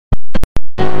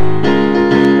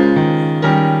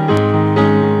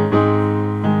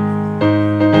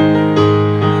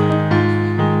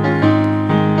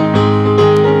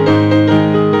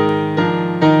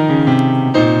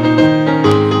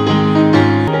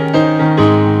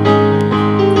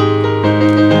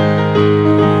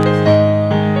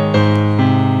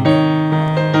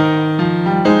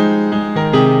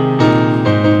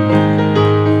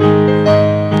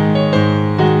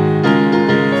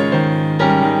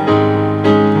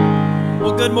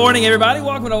Good morning, everybody.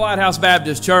 Welcome to Lighthouse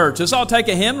Baptist Church. Let's all take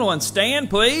a hymnal and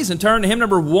stand, please, and turn to hymn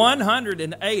number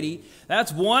 180.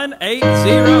 That's 180,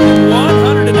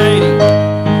 180.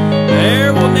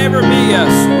 There will never be a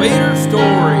sweeter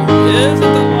story. Isn't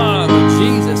the love of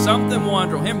Jesus something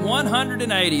wonderful? Hymn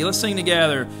 180. Let's sing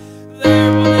together.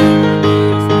 There will never be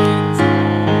a sweeter story.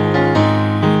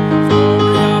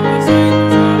 Story of the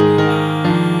Savior's love divine.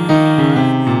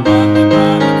 Of the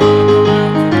bride of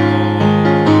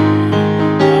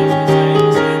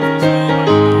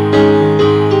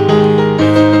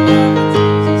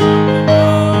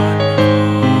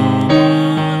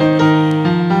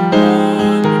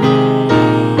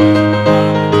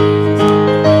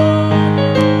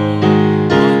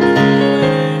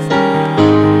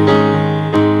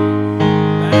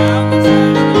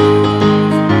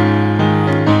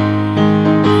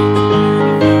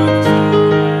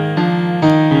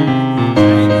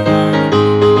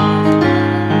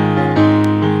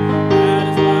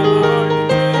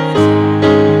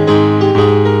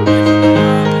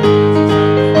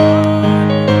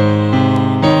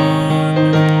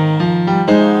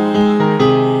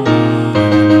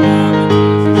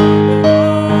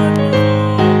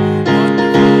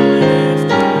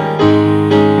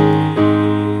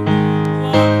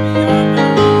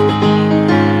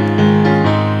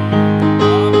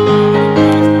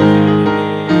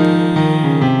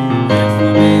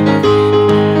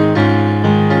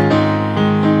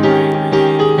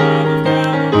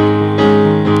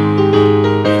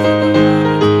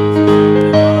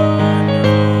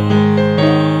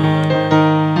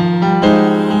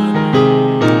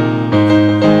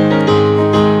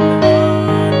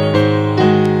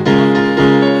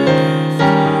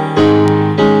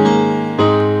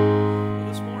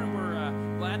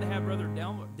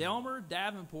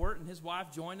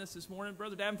this morning.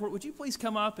 Brother Davenport, would you please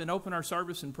come up and open our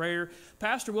service in prayer?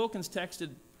 Pastor Wilkins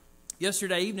texted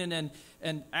yesterday evening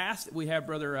and asked that we have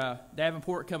Brother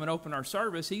Davenport come and open our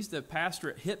service. He's the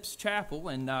pastor at Hips Chapel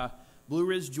in Blue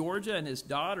Ridge, Georgia, and his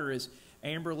daughter is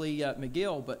Amberly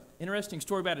McGill. But interesting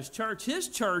story about his church. His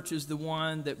church is the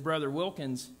one that Brother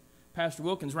Wilkins, Pastor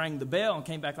Wilkins, rang the bell and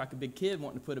came back like a big kid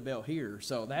wanting to put a bell here.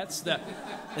 So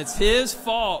it's his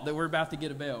fault that we're about to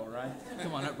get a bell, right?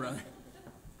 Come on up, brother.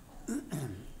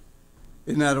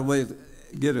 Isn't that a way to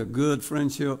get a good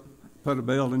friendship? Put a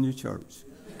bell in your church.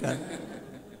 Okay?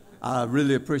 I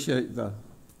really appreciate the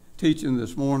teaching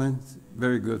this morning. It's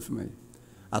very good for me.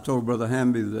 I told Brother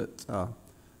Hamby that the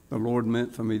Lord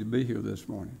meant for me to be here this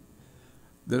morning.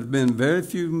 There's been very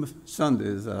few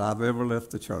Sundays that I've ever left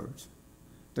the church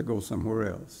to go somewhere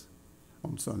else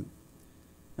on Sunday.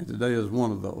 And today is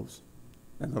one of those.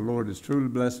 And the Lord has truly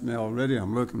blessed me already.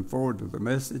 I'm looking forward to the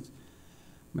message.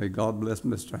 May God bless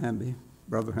Mr. Hamby,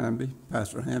 Brother Hamby,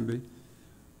 Pastor Hamby,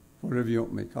 whatever you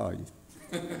want me to call you.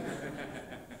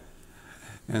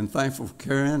 And thankful for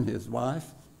Karen, his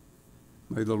wife.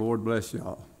 May the Lord bless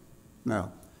y'all.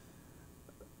 Now,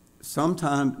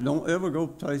 sometimes don't ever go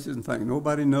places and think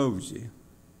nobody knows you.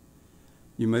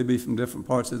 You may be from different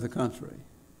parts of the country.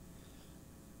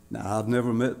 Now, I've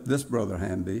never met this Brother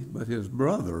Hamby, but his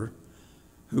brother,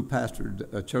 who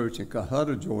pastored a church in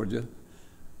Cahutta, Georgia,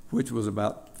 which was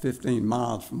about 15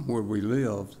 miles from where we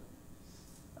lived,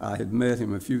 I had met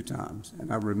him a few times,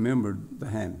 and I remembered the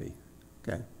Hamby.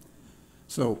 Okay?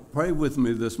 So pray with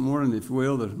me this morning, if you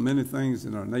will. There's many things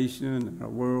in our nation and our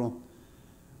world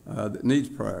that needs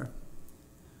prayer.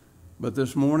 But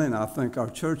this morning, I think our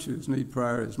churches need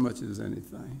prayer as much as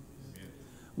anything.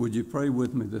 Would you pray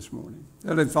with me this morning?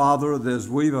 Heavenly Father, as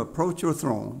we approach your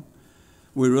throne,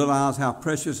 we realize how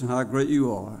precious and how great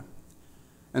you are.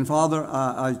 And Father,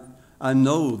 I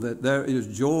know that there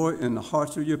is joy in the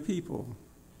hearts of your people,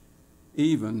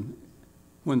 even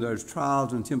when there's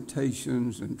trials and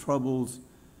temptations and troubles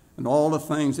and all the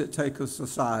things that take us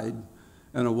aside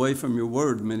and away from your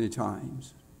word many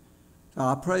times. So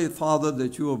I pray, Father,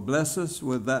 that you will bless us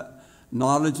with that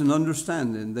knowledge and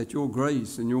understanding that your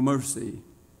grace and your mercy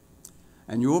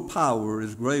and your power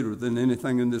is greater than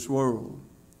anything in this world,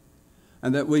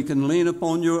 and that we can lean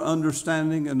upon your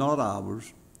understanding and not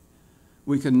ours.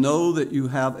 We can know that you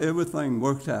have everything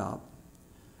worked out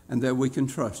and that we can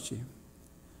trust you.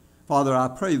 Father, I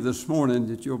pray this morning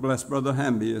that you'll bless Brother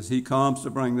Hamby as he comes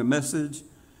to bring the message,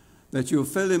 that you'll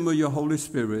fill him with your Holy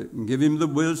Spirit and give him the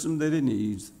wisdom that he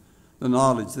needs, the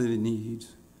knowledge that he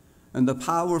needs, and the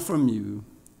power from you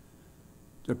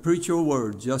to preach your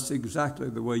word just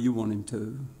exactly the way you want him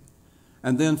to.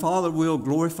 And then, Father, we'll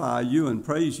glorify you and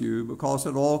praise you because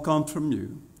it all comes from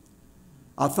you.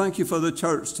 I thank you for the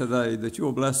church today, that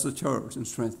you'll bless the church and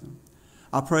strengthen.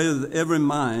 I pray that every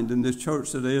mind in this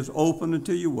church today is open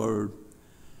unto your word,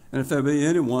 And if there be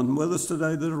anyone with us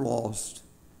today that are lost,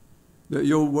 that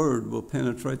your word will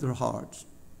penetrate their hearts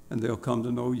and they'll come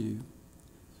to know you.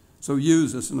 So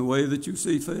use us in the way that you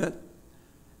see fit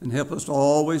and help us to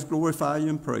always glorify you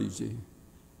and praise you.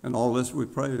 And all this we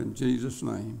pray in Jesus'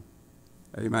 name.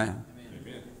 Amen.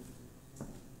 Amen.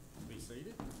 Be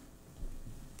seated.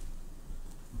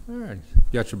 All right.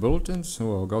 Got your bulletins.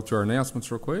 We'll go through our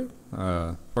announcements real quick.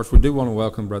 First, we do want to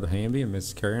welcome Brother Hamby and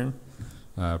Miss Karen.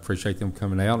 Appreciate them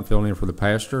coming out and filling in for the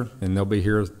pastor. And they'll be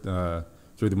here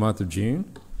through the month of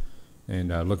June. And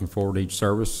looking forward to each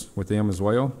service with them as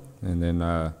well. And then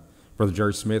Brother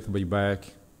Jerry Smith will be back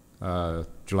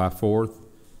July 4th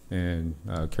and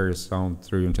carry us on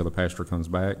through until the pastor comes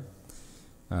back.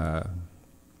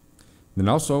 Then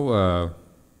also,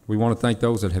 we want to thank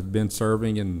those that have been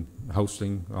serving and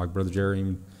hosting, like Brother Jerry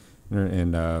and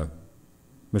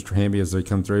Mr. Hamby as they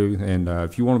come through. And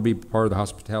if you want to be part of the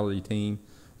hospitality team,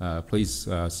 please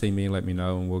see me and let me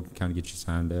know, and we'll kind of get you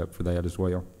signed up for that as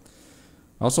well.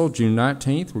 Also, June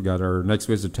 19th, we got our next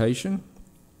visitation,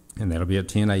 and that'll be at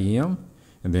 10 a.m.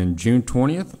 And then June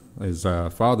 20th is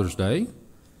Father's Day,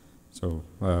 so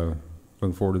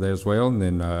looking forward to that as well. And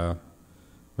then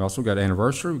we also got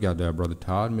anniversary. We got Brother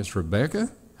Todd and Miss Rebecca.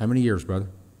 How many years, brother?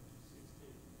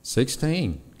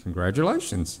 16.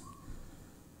 Congratulations.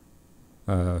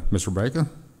 Miss Rebecca,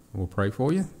 we'll pray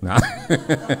for you. No.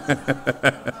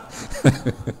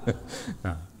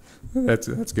 No.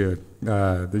 That's good.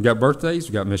 They got birthdays.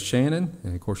 We got Miss Shannon,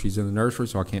 and of course she's in the nursery,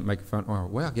 so I can't make fun.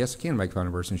 Well, I guess I can make fun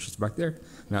of her since she's back there.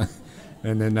 No.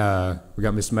 And then we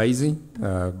got Miss Maisie.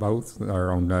 Both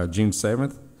are on June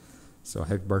 7th. So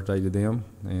happy birthday to them.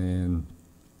 And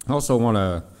I also want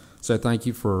to say thank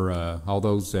you for all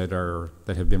those that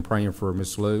have been praying for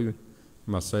Miss Lou,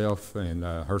 myself, and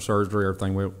her surgery.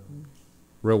 Everything went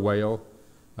real well.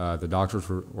 The doctors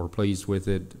were pleased with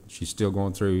it. She's still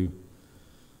going through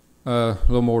a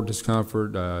little more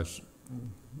discomfort, a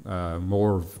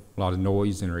lot of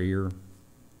noise in her ear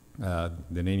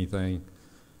than anything.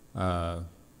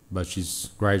 But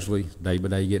she's gradually, day by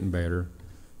day, getting better,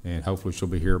 and hopefully she'll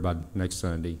be here by next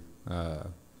Sunday.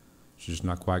 She's just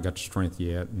not quite got the strength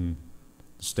yet, and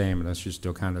the stamina. She's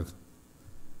still kind of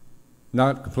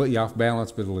not completely off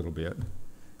balance, but a little bit.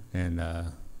 And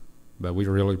but we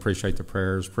really appreciate the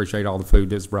prayers, appreciate all the food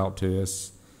that's brought to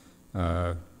us.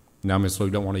 Now Miss Lou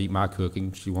don't want to eat my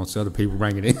cooking. She wants other people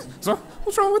bring it in. So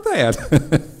what's wrong with that?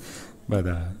 But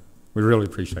we really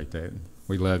appreciate that.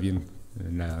 We love you,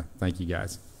 and thank you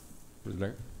guys.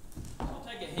 I'll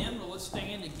take a hymn. Let's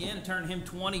stand again and turn to hymn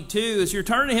 22. As you're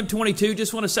turning to hymn 22,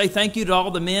 just want to say thank you to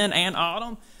all the men and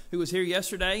Autumn who was here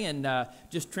yesterday and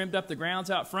just trimmed up the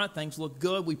grounds out front. Things look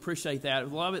good. We appreciate that.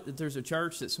 We love it that there's a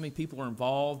church that so many people are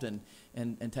involved and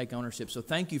take ownership. So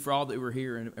thank you for all that were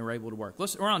here and were able to work.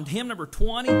 We're on hymn number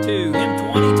 22. Hymn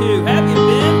 22. Have you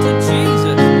been to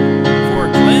Jesus for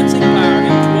cleansing power?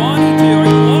 Hymn 22. Are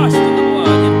you washed in the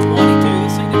blood? Hymn 22.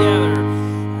 Let's sing together.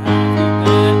 Have you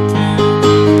been to Jesus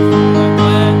for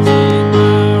cleansing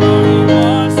power? Are you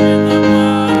washed in the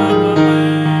blood of the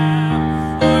Lamb?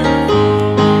 Are you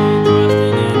fully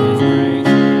trusting in His grace?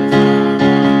 Yes, are you washed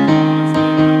in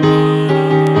the blood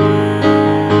of the Lamb? Are you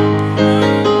washed in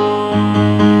the blood of the Lamb?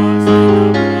 Let the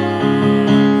soul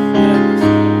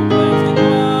cleansing blood of the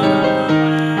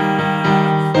Lamb.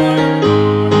 Are you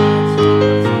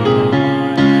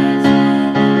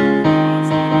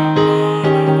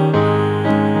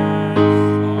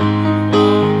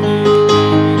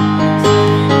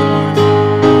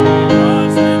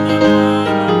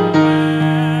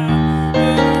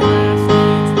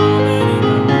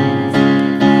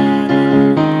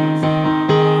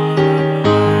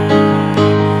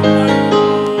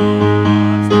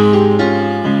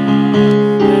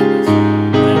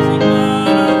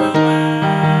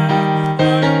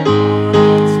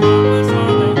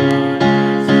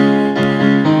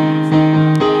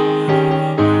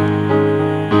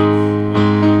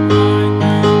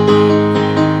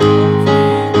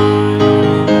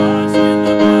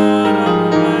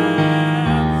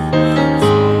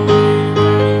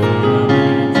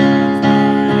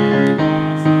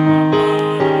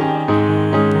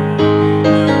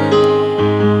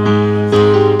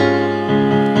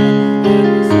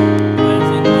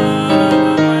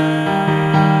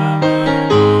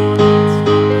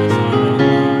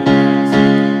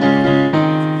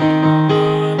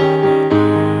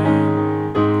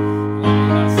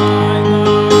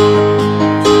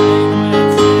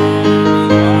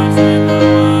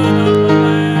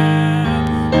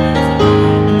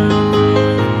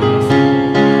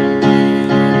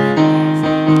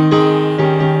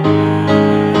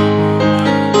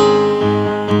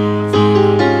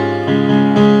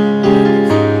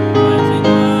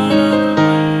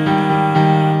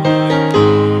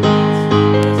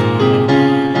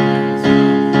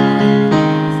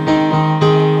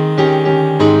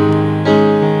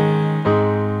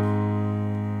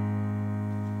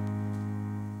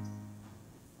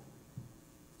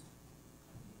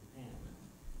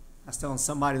was telling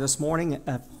somebody this morning,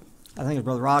 I think it was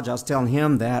Brother Roger, I was telling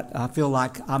him that I feel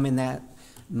like I'm in that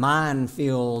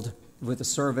minefield with the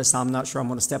service. I'm not sure I'm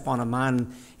going to step on a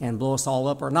mine and blow us all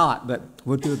up or not, but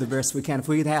we'll do the best we can. If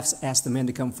we could ask the men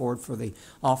to come forward for the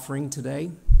offering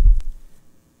today.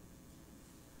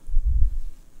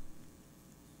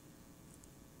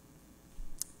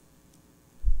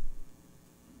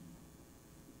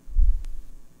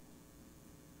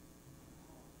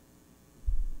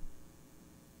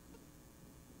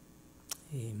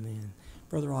 Amen.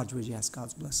 Brother Roger, would you ask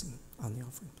God's blessing on the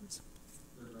offering, please?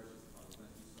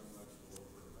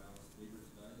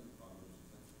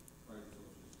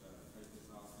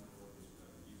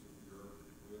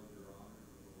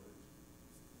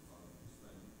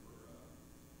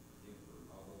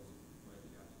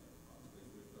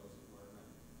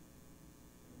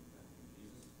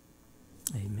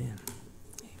 Amen.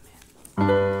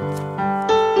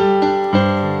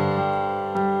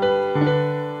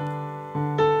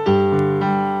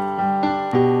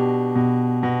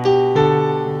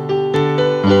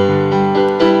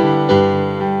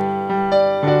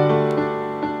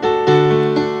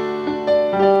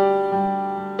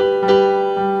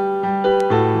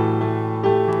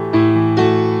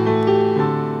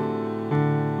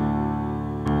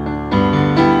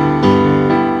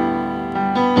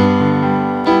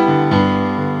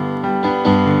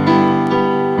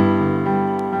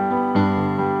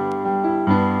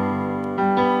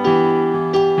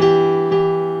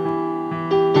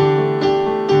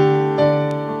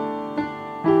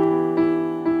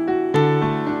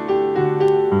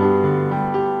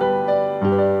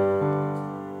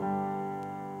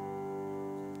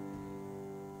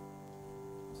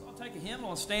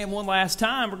 Stand one last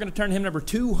time. We're going to turn to hymn number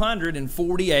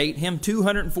 248, hymn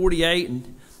 248,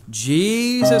 and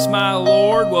Jesus, my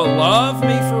Lord, will love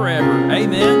me forever.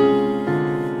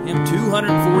 Amen. Hymn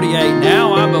 248,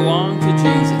 now I belong to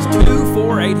Jesus.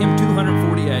 248, hymn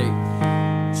 248.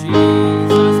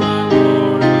 Jesus, my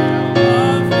Lord, will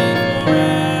love me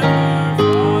forever.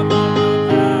 From the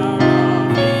power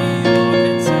of evil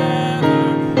can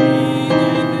sever. He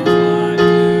gave his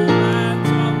life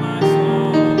to ransom my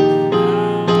soul.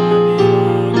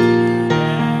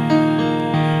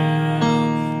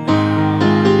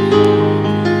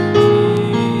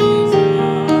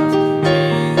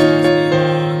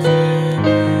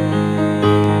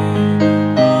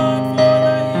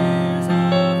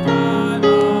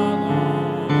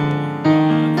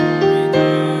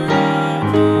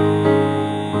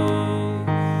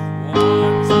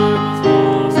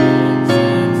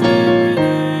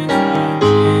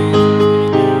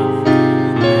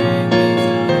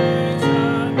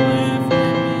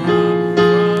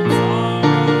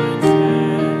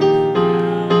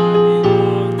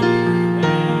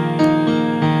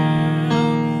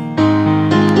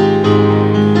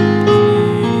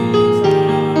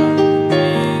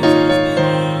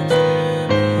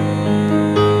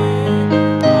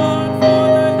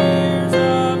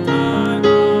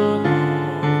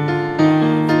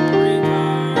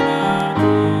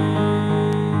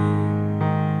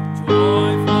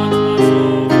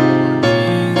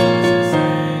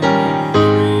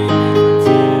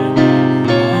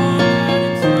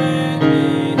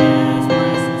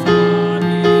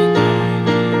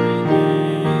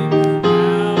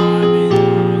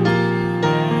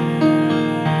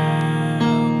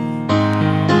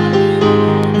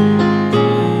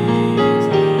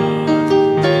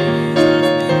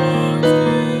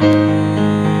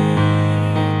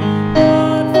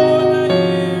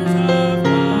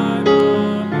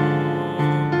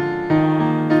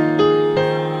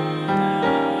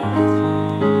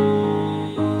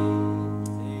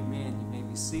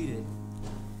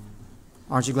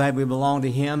 Aren't you glad we belong to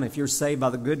Him? If you're saved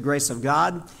by the good grace of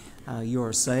God, you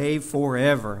are saved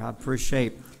forever. I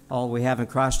appreciate all we have in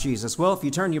Christ Jesus. Well, if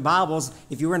you turn your Bibles,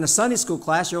 if you were in a Sunday school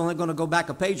class, you're only going to go back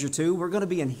a page or two. We're going to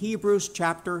be in Hebrews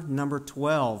chapter number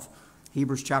 12.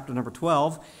 Hebrews chapter number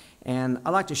 12. And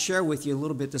I'd like to share with you a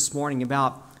little bit this morning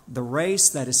about the race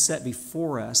that is set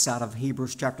before us out of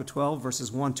Hebrews chapter 12,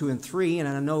 verses 1, 2, and 3. And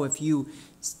I know if you...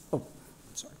 Oh,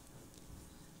 sorry.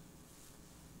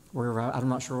 I'm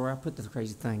not sure where I put this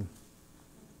crazy thing.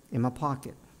 In my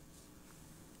pocket.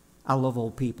 I love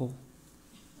old people.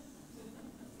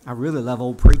 I really love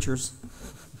old preachers.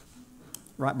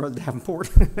 Right, Brother Davenport?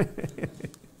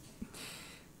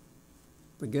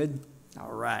 We good?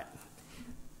 All right.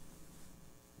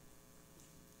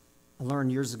 I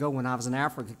learned years ago when I was in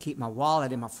Africa to keep my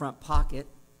wallet in my front pocket,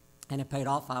 and it paid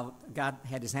off. God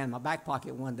had his hand in my back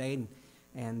pocket one day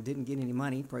and didn't get any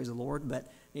money, praise the Lord.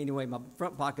 But anyway, my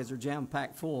front pockets are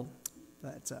jam-packed full.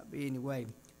 But anyway,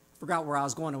 forgot where I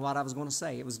was going and what I was going to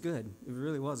say. It was good. It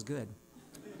really was good.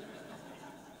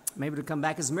 Maybe it'll come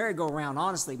back as a merry-go-round.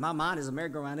 Honestly, my mind is a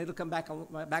merry-go-round. It'll come back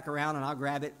around, and I'll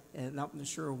grab it. And I'm not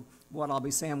sure what I'll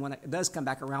be saying when it does come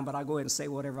back around, but I'll go ahead and say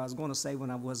whatever I was going to say when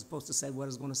I was supposed to say what I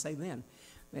was going to say then.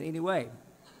 But anyway,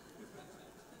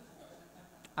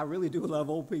 I really do love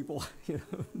old people. You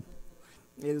know,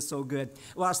 it is so good.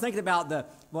 Well, I was thinking about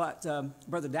what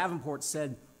Brother Davenport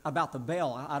said about the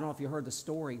bell. I don't know if you heard the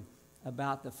story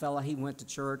about the fella. He went to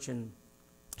church and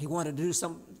he wanted to do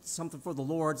something for the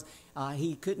Lord.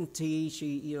 He couldn't teach.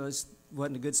 He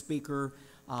wasn't a good speaker.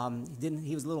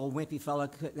 He was a little wimpy fella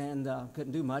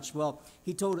couldn't do much. Well,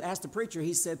 he asked the preacher.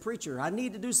 He said, "Preacher, I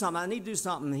need to do something. I need to do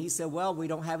something." And he said, "Well, we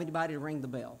don't have anybody to ring the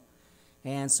bell."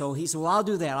 And so he said, "Well, I'll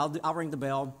do that. I'll ring the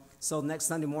bell." So the next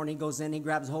Sunday morning, he goes in, he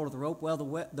grabs hold of the rope. Well,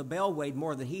 the bell weighed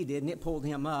more than he did, and it pulled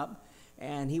him up,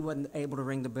 and he wasn't able to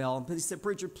ring the bell. But he said,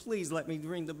 "Preacher, please let me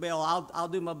ring the bell. I'll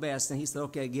do my best." And he said,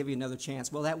 "Okay, I'll give you another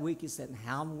chance." Well, that week he said,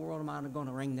 "How in the world am I going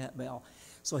to ring that bell?"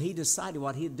 So he decided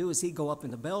what he'd do is he'd go up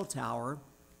in the bell tower,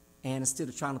 and instead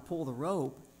of trying to pull the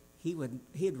rope,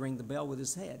 he'd ring the bell with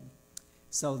his head.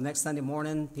 So the next Sunday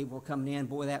morning, people were coming in.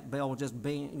 Boy, that bell was just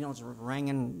just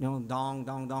ringing, dong,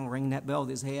 dong, dong, ringing that bell with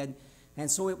his head. And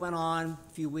so it went on. A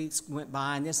few weeks went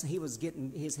by, and his head was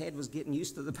getting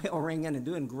used to the bell ringing and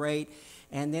doing great.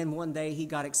 And then one day he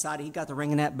got excited. He got to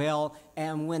ringing that bell,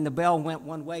 and when the bell went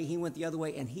one way, he went the other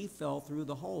way, and he fell through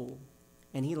the hole,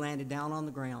 and he landed down on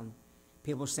the ground.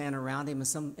 People were standing around him,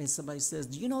 and somebody says,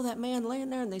 "Do you know that man laying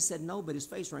there?" And they said, "No, but his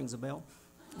face rings a bell."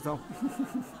 So.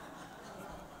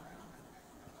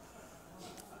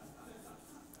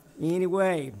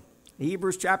 Anyway,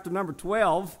 Hebrews chapter number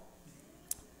 12.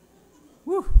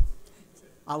 Whew.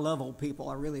 I love old people,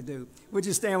 I really do. Would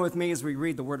you stand with me as we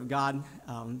read the Word of God,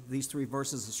 these 3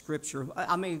 verses of Scripture?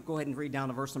 I may go ahead and read down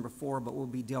to verse number 4, but we'll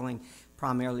be dealing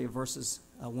primarily with verses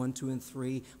 1, 2, and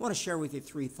 3. I want to share with you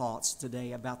 3 thoughts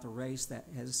today about the race that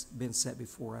has been set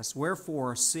before us.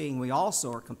 Wherefore, seeing we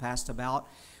also are compassed about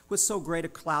with so great a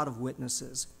cloud of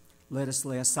witnesses, let us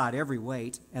lay aside every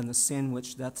weight and the sin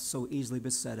which doth so easily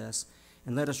beset us,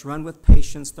 and let us run with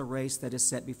patience the race that is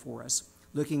set before us,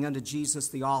 looking unto Jesus,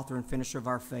 the author and finisher of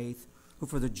our faith, who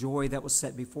for the joy that was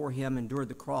set before him endured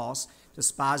the cross,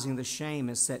 despising the shame,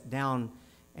 is set down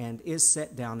at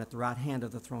the right hand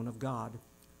of the throne of God.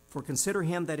 For consider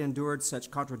him that endured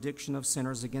such contradiction of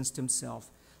sinners against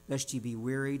himself, lest ye be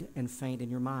wearied and faint in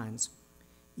your minds.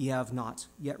 Ye have not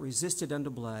yet resisted unto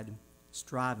blood,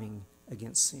 striving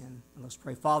against sin. And let's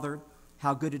pray. Father,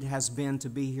 how good it has been to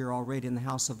be here already in the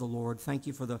house of the Lord. Thank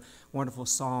you for the wonderful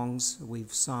songs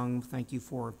we've sung. Thank you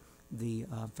for the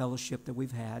fellowship that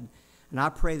we've had. And I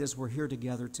pray that as we're here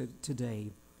together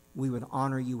today, we would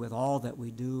honor you with all that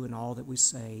we do and all that we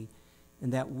say,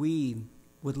 and that we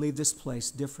would leave this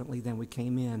place differently than we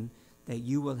came in, that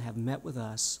you will have met with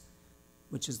us,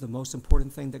 which is the most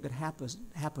important thing that could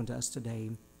happen to us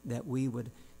today, that we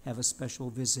would have a special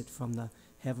visit from the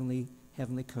heavenly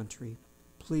country.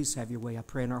 Please have your way. I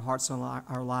pray in our hearts and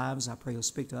our lives. I pray you'll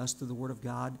speak to us through the Word of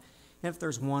God. And if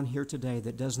there's one here today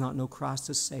that does not know Christ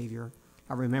as Savior,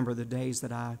 I remember the days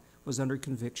that I was under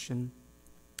conviction.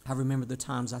 I remember the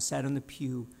times I sat in the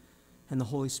pew and the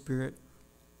Holy Spirit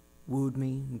wooed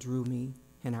me and drew me,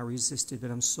 and I resisted.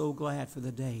 But I'm so glad for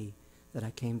the day that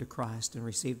I came to Christ and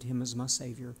received him as my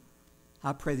Savior.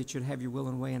 I pray that you'd have your will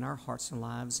and way in our hearts and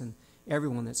lives, and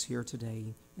everyone that's here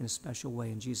today in a special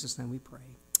way. In Jesus' name we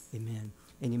pray. Amen.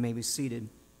 And you may be seated.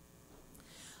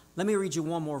 Let me read you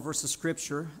one more verse of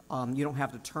Scripture. You don't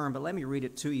have to turn, but let me read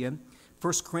it to you.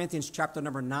 1 Corinthians chapter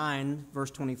number 9, verse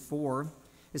 24.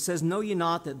 It says, "Know ye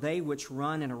not that they which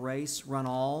run in a race run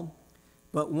all,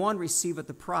 but one receiveth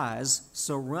the prize,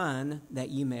 so run that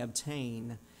ye may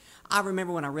obtain." I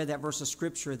remember when I read that verse of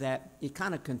Scripture that it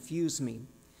kind of confused me.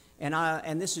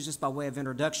 And this is just by way of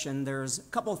introduction. There's a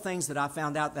couple of things that I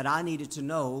found out that I needed to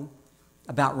know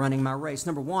about running my race.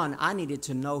 Number one, I needed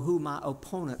to know who my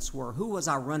opponents were. Who was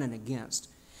I running against?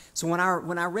 So when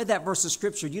I read that verse of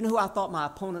Scripture, you know who I thought my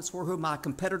opponents were, who my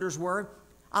competitors were?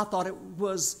 I thought it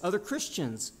was other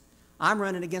Christians. I'm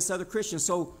running against other Christians.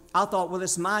 So I thought, well,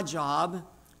 it's my job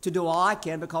to do all I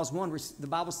can, because the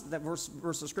Bible, that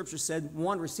verse of Scripture said,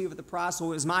 one receiveth the prize. So it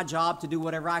was my job to do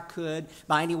whatever I could,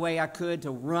 by any way I could, to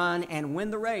run and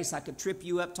win the race. I could trip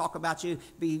you up, talk about you,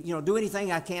 do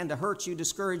anything I can to hurt you,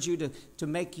 discourage you, to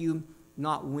make you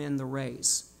not win the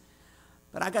race.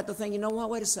 But I got to think, you know what?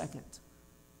 Wait a second.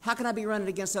 How can I be running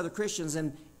against other Christians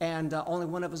and only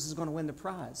one of us is going to win the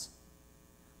prize?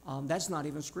 That's not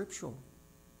even scriptural.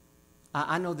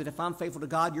 I know that if I'm faithful to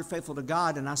God, you're faithful to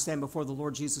God, and I stand before the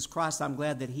Lord Jesus Christ, I'm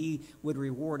glad that he would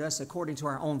reward us according to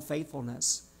our own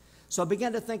faithfulness. So I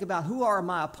began to think about who are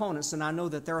my opponents, and I know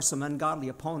that there are some ungodly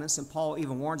opponents, and Paul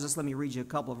even warns us. Let me read you a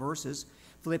couple of verses.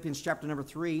 Philippians chapter number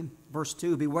 3, verse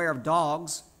 2, beware of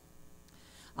dogs.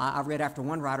 I read after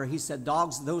one writer, he said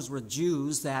dogs, those were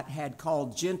Jews that had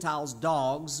called Gentiles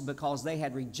dogs because they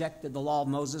had rejected the law of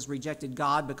Moses, rejected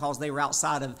God because they were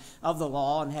outside of the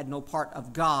law and had no part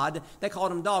of God. They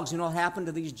called them dogs. You know what happened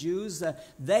to these Jews?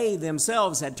 They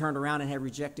themselves had turned around and had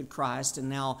rejected Christ, and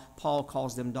now Paul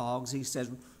calls them dogs. He says,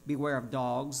 beware of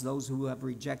dogs, those who have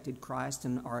rejected Christ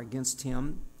and are against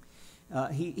him.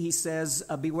 He says,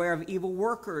 beware of evil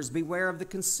workers, beware of the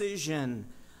concision.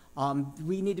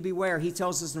 We need to beware. He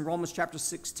tells us in Romans chapter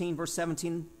 16, verse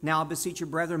 17, now I beseech you,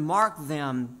 brethren, mark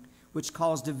them which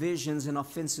cause divisions and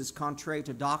offenses contrary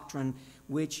to doctrine,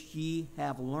 which ye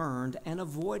have learned, and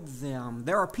avoid them.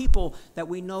 There are people that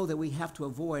we know that we have to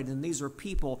avoid, and these are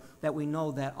people that we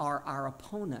know that are our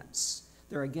opponents.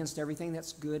 They're against everything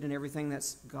that's good and everything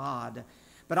that's God.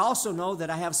 But I also know that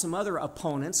I have some other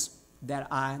opponents that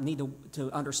I need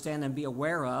to understand and be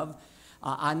aware of.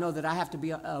 I know that I have to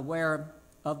be aware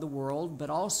of the world, but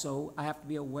also I have to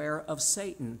be aware of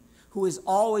Satan, who is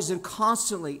always and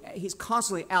constantly, he's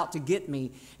constantly out to get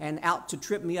me and out to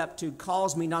trip me up, to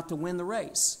cause me not to win the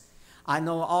race. I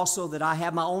know also that I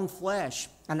have my own flesh,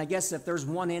 and I guess if there's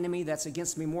one enemy that's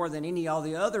against me more than any of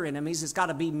the other enemies, it's got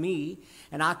to be me,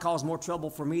 and I cause more trouble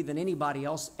for me than anybody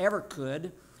else ever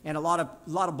could, and a lot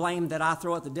of blame that I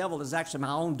throw at the devil is actually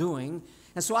my own doing,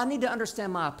 and so I need to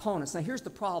understand my opponents. Now here's the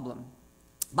problem.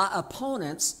 My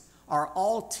opponents are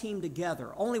all teamed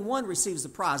together. Only one receives the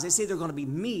prize. It's either going to be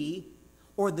me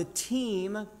or the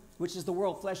team, which is the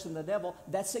world, flesh, and the devil,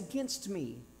 that's against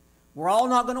me. We're all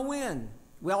not going to win.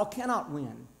 We all cannot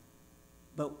win.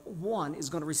 But one is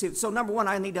going to receive it. So number one,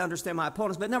 I need to understand my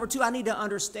opponents. But number two, I need to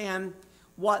understand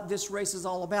what this race is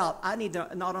all about. I need to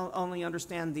not only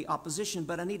understand the opposition,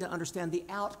 but I need to understand the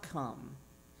outcome.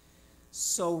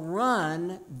 So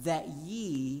run that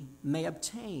ye may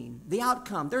obtain. The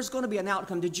outcome. There's going to be an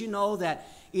outcome. Did you know that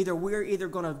we're either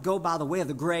going to go by the way of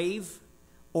the grave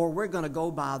or we're going to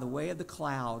go by the way of the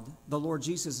cloud? The Lord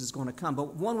Jesus is going to come.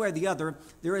 But one way or the other,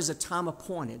 there is a time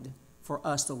appointed for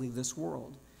us to leave this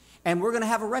world. And we're going to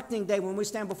have a reckoning day when we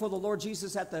stand before the Lord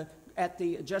Jesus at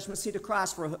the judgment seat of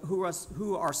Christ for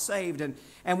who are saved.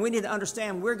 And we need to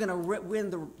understand we're going to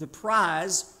win the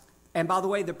prize. And by the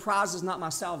way, the prize is not my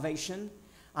salvation.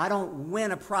 I don't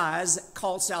win a prize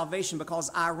called salvation because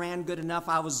I ran good enough,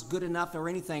 I was good enough, or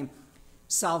anything.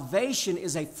 Salvation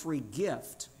is a free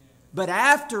gift. But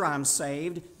after I'm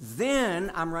saved,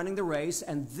 then I'm running the race,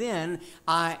 and then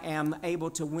I am able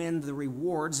to win the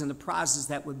rewards and the prizes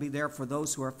that would be there for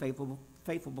those who are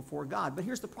faithful before God. But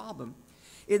here's the problem.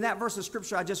 In that verse of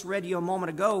Scripture I just read you a moment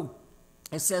ago,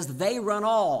 it says, they run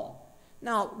all.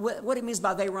 Now, what it means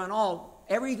by they run all,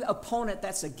 every opponent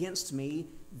that's against me,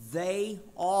 they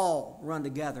all run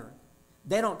together.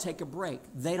 They don't take a break.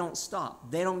 They don't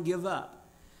stop. They don't give up.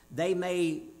 They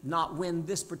may not win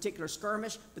this particular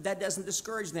skirmish, but that doesn't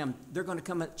discourage them. They're going to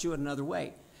come at you another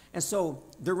way. And so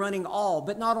they're running all.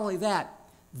 But not only that,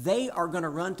 they are going to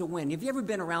run to win. Have you ever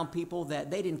been around people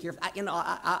that they didn't care?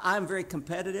 I'm very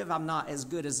competitive. I'm not as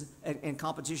good in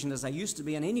competition as I used to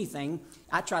be in anything.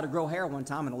 I tried to grow hair one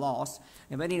time and lost.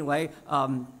 But anyway,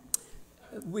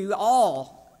 we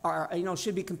all are,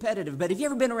 should be competitive. But have you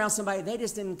ever been around somebody, they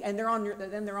just didn't, and they're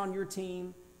on your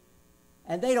team,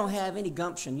 and they don't have any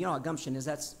gumption. You know what gumption is?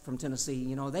 That's from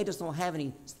Tennessee. They just don't have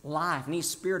any life, any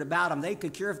spirit about them. They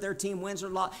could care if their team wins or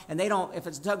not, and they don't. If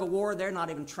it's tug of war, they're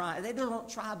not even trying. They don't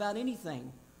try about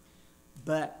anything.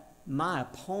 But my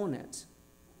opponent,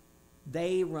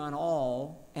 they run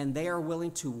all, and they are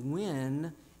willing to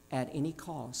win at any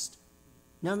cost.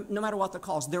 No matter what the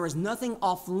cost. There is nothing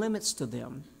off limits to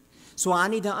them. So I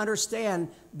need to understand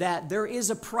that there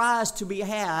is a prize to be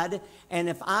had, and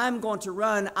if I'm going to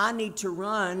run, I need to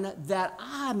run that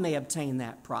I may obtain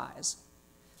that prize.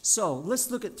 So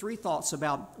let's look at three thoughts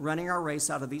about running our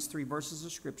race out of these three verses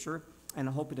of Scripture, and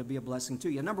I hope it'll be a blessing to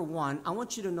you. Number one, I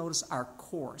want you to notice our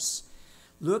course.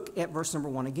 Look at verse number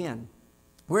 1 again.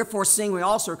 Wherefore, seeing we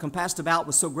also are compassed about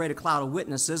with so great a cloud of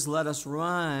witnesses, let us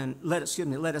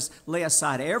lay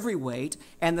aside every weight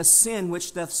and the sin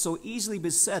which doth so easily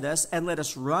beset us, and let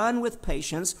us run with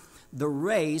patience the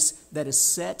race that is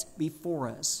set before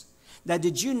us. Now,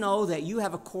 did you know that you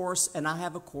have a course and I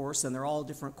have a course, and they're all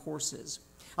different courses?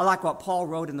 I like what Paul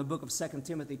wrote in the book of 2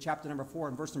 Timothy, chapter number 4,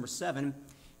 and verse number 7.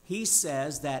 He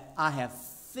says that I have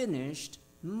finished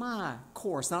my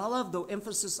course. Now, I love the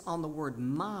emphasis on the word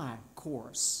my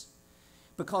course.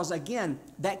 Because, again,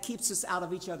 that keeps us out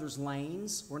of each other's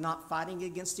lanes. We're not fighting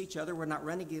against each other. We're not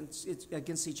running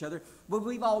against each other. But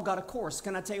we've all got a course.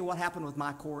 Can I tell you what happened with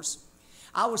my course?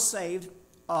 I was saved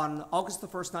on August the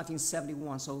 1st,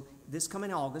 1971. So this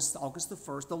coming August the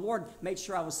 1st, the Lord made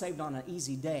sure I was saved on an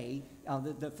easy day,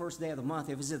 the first day of the month.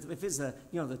 If it's the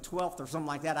 12th or something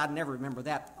like that, I'd never remember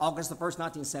that. August the 1st,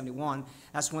 1971,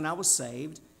 that's when I was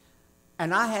saved.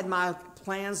 And I had my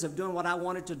plans of doing what I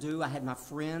wanted to do. I had my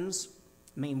friends.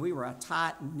 I mean, we were a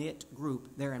tight-knit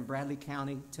group there in Bradley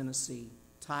County, Tennessee.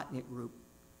 Tight-knit group.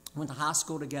 Went to high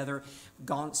school together,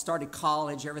 started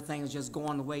college. Everything was just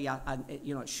going the way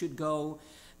it should go.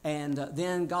 And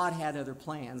then God had other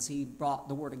plans. He brought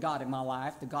the Word of God in my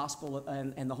life, the gospel,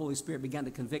 and the Holy Spirit began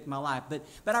to convict my life.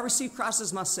 But I received Christ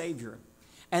as my Savior.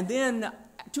 And then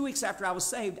 2 weeks after I was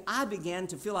saved, I began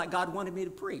to feel like God wanted me to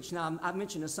preach. Now, I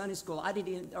mentioned in Sunday school,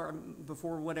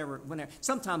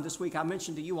 sometime this week, I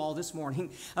mentioned to you all this morning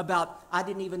about I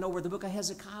didn't even know where the book of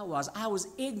Hezekiah was. I was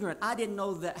ignorant. I didn't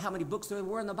know how many books there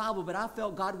were in the Bible, but I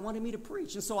felt God wanted me to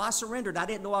preach. And so I surrendered. I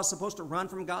didn't know I was supposed to run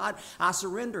from God. I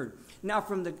surrendered. Now,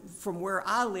 from where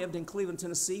I lived in Cleveland,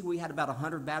 Tennessee, we had about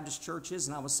 100 Baptist churches,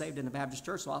 and I was saved in a Baptist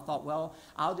church. So I thought, well,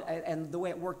 and the way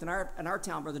it worked in our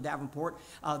town, Brother Davenport,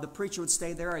 the preacher would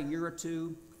stay there a year or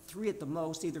two, 3 at the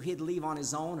most. Either he'd leave on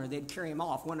his own or they'd carry him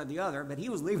off, one or the other, but he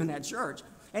was leaving that church.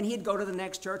 And he'd go to the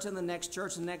next church and the next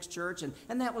church and the next church, and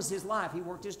that was his life. He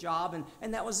worked his job,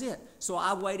 and that was it. So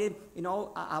I waited,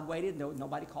 I waited.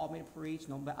 Nobody called me to preach,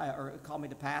 or called me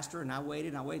to pastor, and I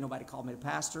waited. Nobody called me to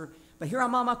pastor. But here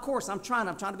I'm on my course. I'm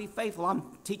trying to be faithful. I'm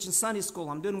teaching Sunday school.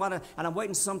 I'm doing and I'm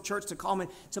waiting for some church to call me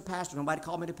to pastor. Nobody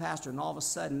called me to pastor, and all of a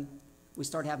sudden, we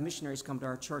started having missionaries come to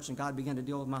our church, and God began to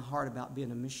deal with my heart about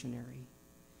being a missionary.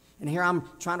 And here I'm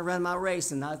trying to run my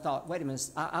race, and I thought, wait a minute,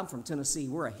 I'm from Tennessee.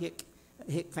 We're a Hick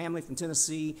family from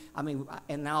Tennessee. I mean,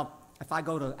 and now if I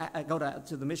go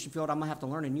to the mission field, I'm going to have to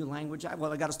learn a new language. I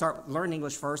got to start learning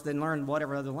English first, then learn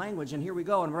whatever other language, and here we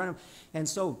go. And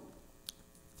so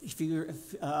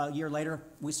a year later,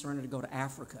 we surrendered to go to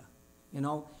Africa,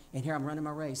 and here I'm running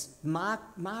my race. My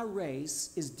race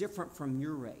is different from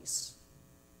your race.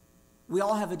 We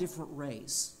all have a different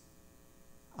race.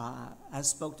 I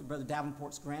spoke to Brother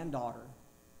Davenport's granddaughter.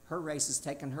 Her race has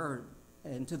taken her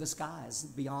into the skies,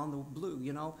 beyond the blue,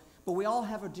 But we all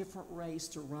have a different race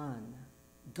to run.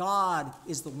 God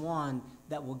is the one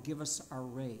that will give us our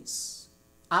race.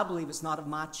 I believe it's not of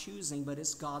my choosing, but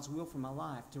it's God's will for my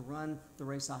life to run the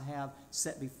race I have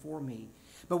set before me.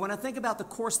 But when I think about the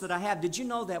course that I have, did you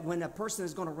know that when a person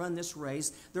is going to run this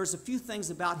race, there's a few things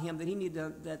about him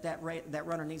that that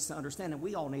runner needs to understand, and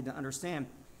we all need to understand,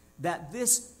 that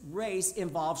this race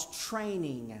involves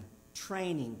training,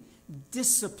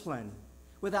 discipline.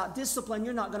 Without discipline,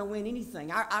 you're not going to win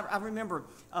anything. I remember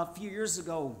a few years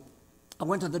ago, I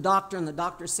went to the doctor, and the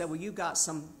doctor said, well, you've got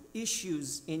some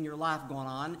issues in your life going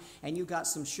on, and you got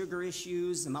some sugar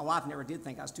issues, and my wife never did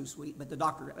think I was too sweet, but the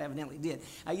doctor evidently did.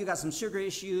 You got some sugar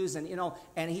issues, and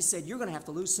and he said, you're going to have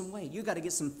to lose some weight. You got to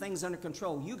get some things under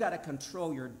control. You got to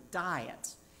control your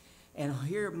diet. And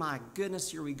here, my goodness,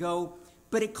 here we go.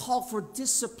 But it called for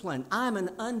discipline. I'm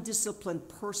an undisciplined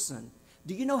person.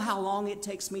 Do you know how long it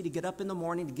takes me to get up in the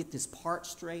morning to get this part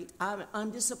straight? I'm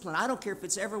undisciplined. I don't care if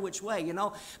it's every which way,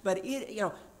 but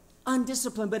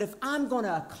undisciplined. But if I'm going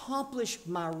to accomplish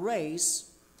my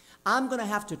race, I'm going to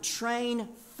have to train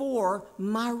for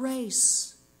my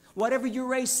race. Whatever your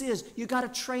race is, you got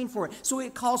to train for it. So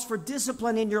it calls for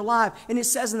discipline in your life. And it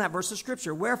says in that verse of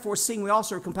Scripture, wherefore, seeing we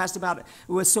also are compassed about it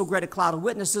with so great a cloud of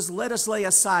witnesses, let us lay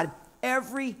aside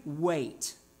every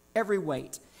weight.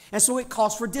 And so it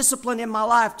calls for discipline in my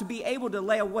life to be able to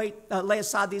lay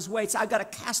aside these weights. I've got to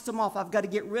cast them off. I've got to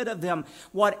get rid of them.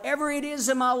 Whatever it is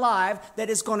in my life that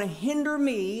is going to hinder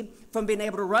me from being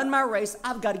able to run my race,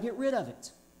 I've got to get rid of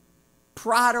it.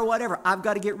 Pride or whatever, I've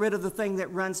got to get rid of the thing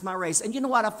that runs my race. And you know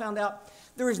what I found out?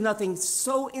 There is nothing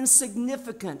so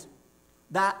insignificant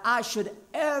that I should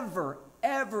ever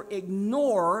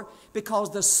ignore,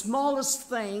 because the smallest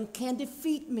thing can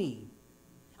defeat me.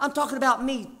 I'm talking about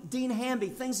me, Dean Hamby,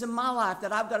 things in my life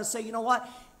that I've got to say, you know what?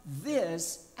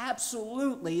 This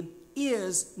absolutely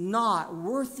is not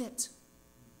worth it.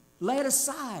 Lay it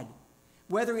aside.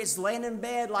 Whether it's laying in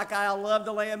bed like I love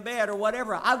to lay in bed or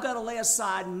whatever, I've got to lay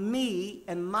aside me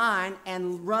and mine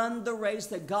and run the race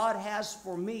that God has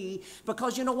for me,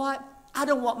 because you know what? I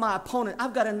don't want my opponent.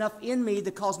 I've got enough in me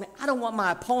that calls me. I don't want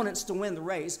my opponents to win the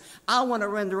race. I want to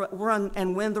run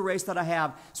and win the race that I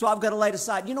have. So I've got to lay it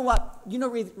aside. You know what? You know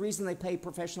the reason they pay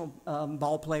professional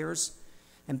ball players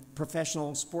and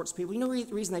professional sports people? You know the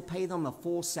reason they pay them a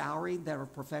full salary that are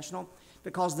professional?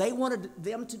 Because they wanted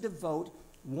them to devote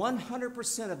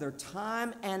 100% of their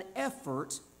time and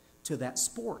effort to that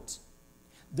sport.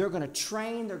 They're going to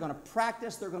train, they're going to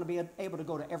practice, they're going to be able to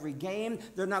go to every game.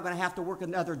 They're not going to have to work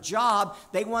another job.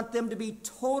 They want them to be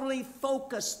totally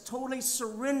focused, totally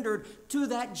surrendered to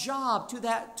that job, to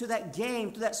that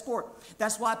game, to that sport.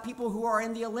 That's why people who are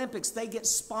in the Olympics, they get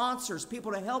sponsors,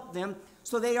 people to help them,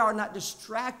 so they are not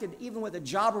distracted even with a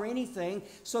job or anything,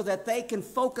 so that they can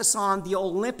focus on the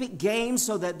Olympic Games,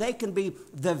 so that they can be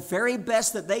the very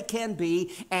best that they can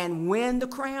be and win the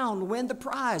crown, win the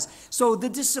prize. So the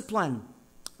discipline.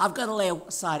 I've got to lay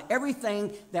aside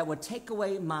everything that would take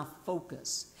away my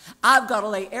focus. I've got to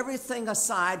lay everything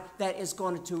aside that is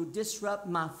going to disrupt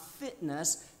my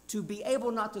fitness to be able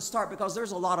not to start, because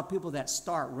there's a lot of people that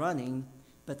start running,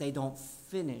 but they don't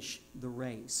finish the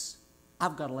race.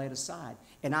 I've got to lay it aside,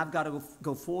 and I've got to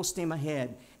go full steam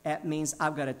ahead. That means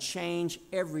I've got to change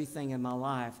everything in my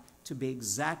life to be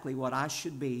exactly what I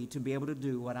should be, to be able to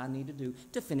do what I need to do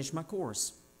to finish my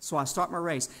course. So I start my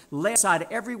race. Lay aside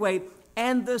every weight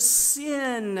and the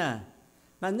sin.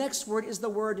 My next word is the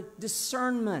word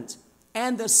discernment.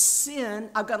 And the sin,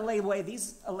 I've got to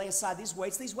lay aside these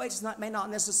weights. These weights may not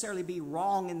necessarily be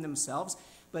wrong in themselves,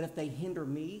 but if they hinder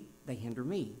me, they hinder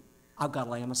me. I've got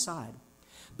to lay them aside.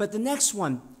 But the next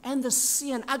one, and the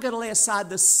sin, I've got to lay aside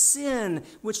the sin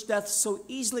which doth so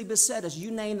easily beset us. You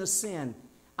name the sin.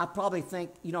 I probably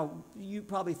think, you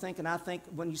probably think, and I think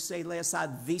when you say lay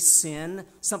aside the sin,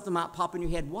 something might pop in your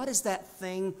head. What is that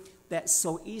thing that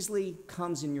so easily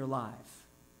comes in your life?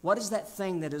 What is that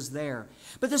thing that is there?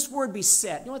 But this word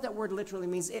beset, you know what that word literally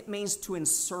means? It means to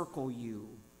encircle you,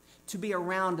 to be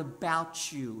around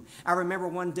about you. I remember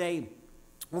one day,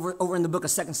 over in the book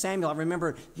of 2 Samuel, I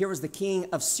remember here was the king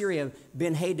of Syria,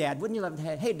 Ben-Hadad. Wouldn't you love to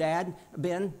have, hey, Dad,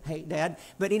 Ben, hey, Dad.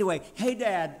 But anyway,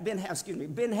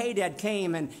 Ben-Hadad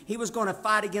came, and he was going to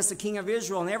fight against the king of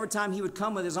Israel. And every time he would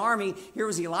come with his army, here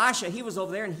was Elisha. He was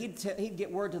over there, and he'd get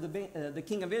word to the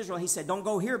king of Israel. He said, don't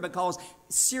go here because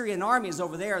Syrian army is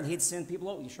over there. And he'd send people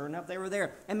over. Sure enough, they were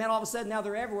there. And then all of a sudden, now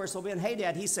they're everywhere. So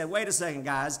Ben-Hadad, he said, wait a second,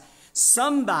 guys.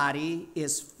 Somebody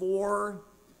is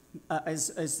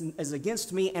is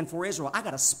against me and for Israel. I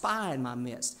got a spy in my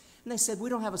midst. And they said, we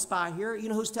don't have a spy here. You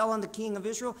know who's telling the king of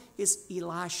Israel? It's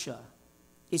Elisha.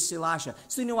 It's Elisha.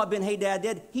 So you know what Ben-Hadad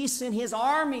did? He sent his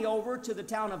army over to the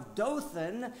town of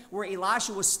Dothan, where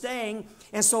Elisha was staying.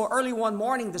 And so early one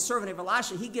morning, the servant of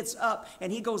Elisha, he gets up and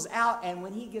he goes out. And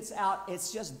when he gets out,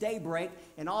 it's just daybreak.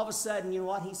 And all of a sudden, you know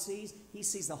what he sees? He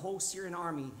sees the whole Syrian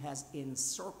army has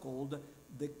encircled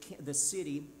the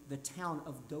city, the town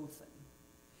of Dothan.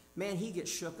 Man, he gets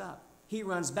shook up. He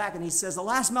runs back and he says,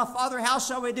 alas, my father, how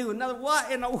shall we do? Another, what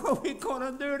in the world are we going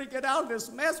to do to get out of this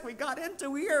mess we got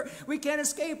into here? We can't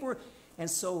escape. And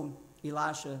so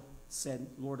Elisha said,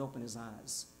 Lord, open his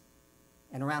eyes.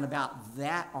 And around about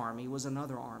that army was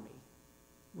another army.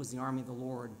 It was the army of the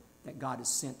Lord that God has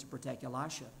sent to protect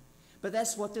Elisha. But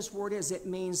that's what this word is. It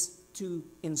means to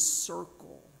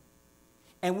encircle.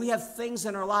 And we have things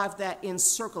in our life that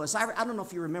encircle us. I don't know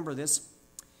if you remember this,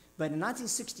 but in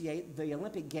 1968, the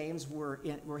Olympic Games were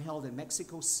held in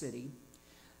Mexico City.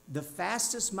 The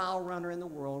fastest mile runner in the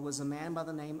world was a man by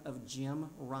the name of Jim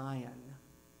Ryan.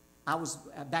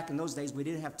 Back in those days, we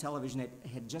didn't have television. It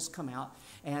had just come out,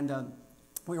 and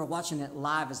we were watching it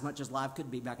live, as much as live could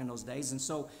be back in those days. And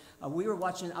so I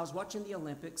was watching the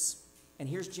Olympics, and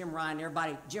here's Jim Ryan.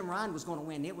 Jim Ryan was going to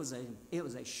win. It was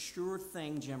a sure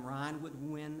thing Jim Ryan would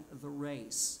win the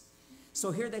race.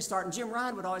 So here they start, and Jim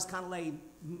Ryan would always kind of lay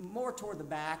more toward the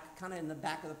back, kind of in the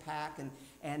back of the pack,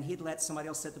 and he'd let somebody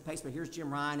else set the pace. But here's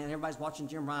Jim Ryan, and everybody's watching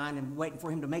Jim Ryan and waiting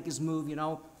for him to make his move,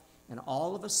 And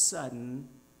all of a sudden,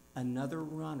 another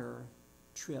runner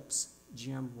trips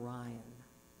Jim Ryan.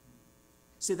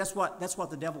 See, that's what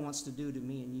the devil wants to do to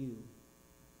me and you.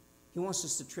 He wants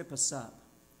us to trip us up.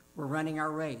 We're running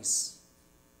our race.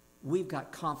 We've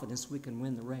got confidence we can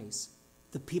win the race.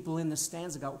 The people in the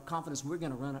stands have got confidence we're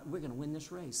going to win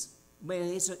this race. But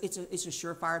it's a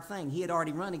surefire thing. He had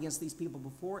already run against these people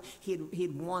before.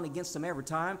 He'd won against them every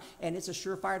time, and it's a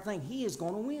surefire thing. He is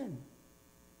going to win.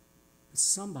 But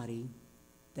somebody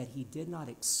that he did not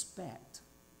expect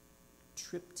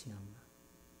tripped him.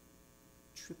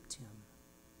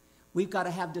 We've got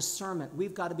to have discernment.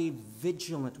 We've got to be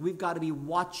vigilant. We've got to be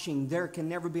watching. There can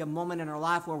never be a moment in our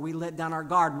life where we let down our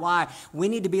guard. Why? We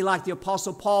need to be like the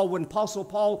Apostle Paul. When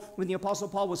the Apostle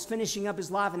Paul was finishing up his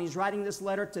life and he's writing this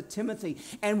letter to Timothy,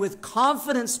 and with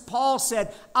confidence, Paul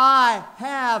said, I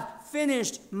have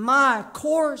finished my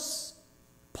course.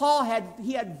 Paul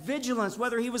had vigilance.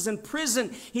 Whether he was in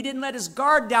prison, he didn't let his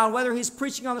guard down. Whether he's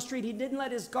preaching on the street, he didn't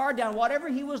let his guard down. Whatever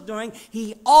he was doing,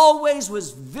 he always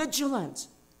was vigilant.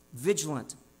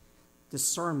 vigilant,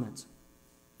 discernment.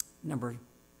 Number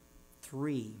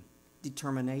 3,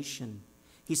 determination.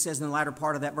 He says in the latter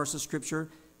part of that verse of Scripture,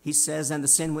 he says, and the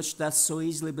sin which doth so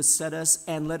easily beset us,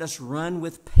 and let us run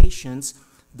with patience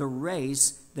the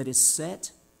race that is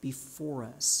set before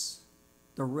us.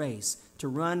 The race, to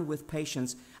run with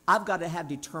patience. I've got to have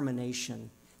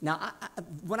determination. Now,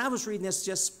 when I was reading this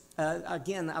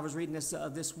I was reading this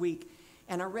this week,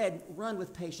 and I read run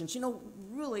with patience. You know,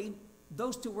 really,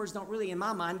 those two words don't really, in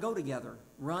my mind, go together.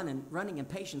 Running and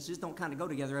patience just don't kind of go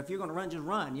together. If you're going to run, just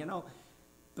run, you know.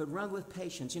 But run with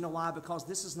patience. You know why? Because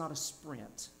this is not a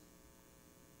sprint.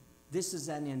 This is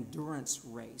an endurance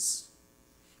race.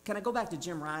 Can I go back to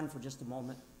Jim Ryan for just a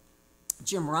moment?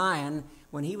 Jim Ryan,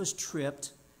 when he was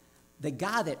tripped, the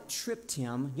guy that tripped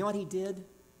him, you know what he did?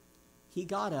 He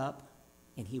got up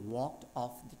and he walked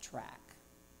off the track.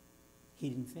 He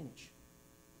didn't finish.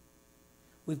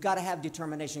 We've got to have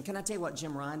determination. Can I tell you what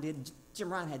Jim Ryan did?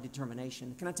 Jim Ryan had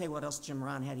determination. Can I tell you what else Jim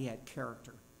Ryan had? He had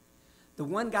character.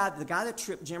 The guy that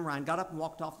tripped Jim Ryan, got up and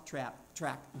walked off the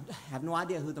track. Have no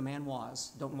idea who the man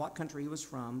was. Don't know what country he was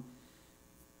from.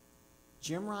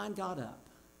 Jim Ryan got up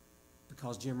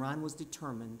because Jim Ryan was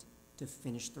determined to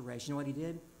finish the race. You know what he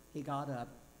did? He got up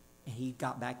and he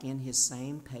got back in his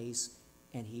same pace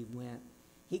and he went.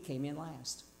 He came in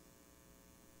last.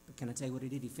 But can I tell you what he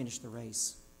did? He finished the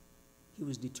race. He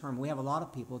was determined. We have a lot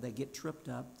of people that get tripped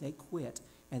up, they quit,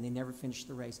 and they never finish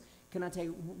the race. Can I tell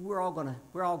you, we're all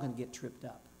gonna get tripped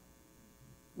up.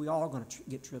 We all going to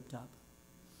get tripped up.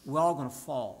 We're all going to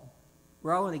fall.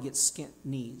 We're all going to get skint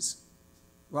knees.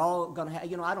 We're all going to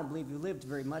have, you know, I don't believe you lived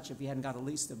very much if you hadn't got at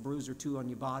least a bruise or two on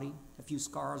your body, a few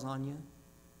scars on you.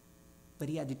 But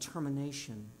he had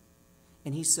determination.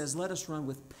 And he says, let us run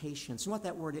with patience. You know what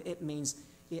that word, it means?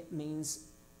 It means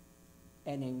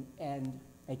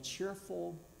a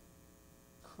cheerful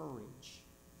courage.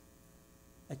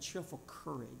 A cheerful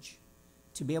courage.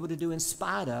 To be able to do in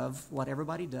spite of what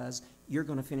everybody does, you're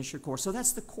going to finish your course. So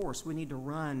that's the course. We need to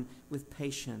run with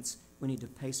patience. We need to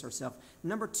pace ourselves.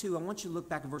 Number 2, I want you to look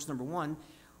back at verse number 1.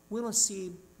 We want to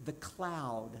see the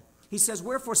cloud. He says,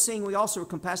 wherefore seeing we also are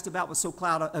compassed about with so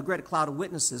a great cloud of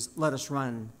witnesses, let us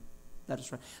run. Let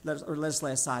us run. Let us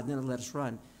lay aside, then let us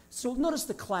run. So notice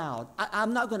the cloud.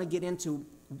 I'm not going to get into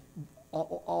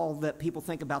all that people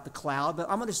think about the cloud, but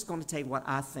I'm just going to tell you what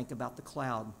I think about the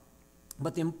cloud.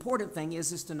 But the important thing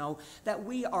is to know that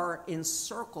we are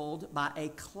encircled by a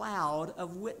cloud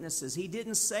of witnesses. He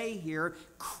didn't say here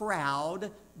crowd,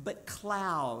 but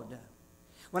cloud.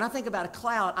 When I think about a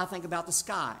cloud, I think about the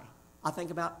sky. I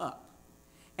think about up.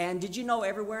 And did you know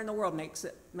everywhere in the world,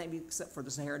 maybe except for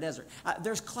the Sahara Desert,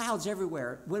 there's clouds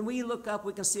everywhere. When we look up,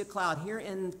 we can see a cloud. Here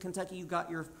in Kentucky, you've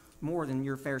got more than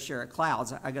your fair share of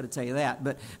clouds. I got to tell you that.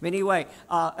 But anyway,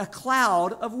 a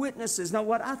cloud of witnesses. Now,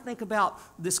 what I think about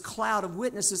this cloud of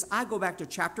witnesses, I go back to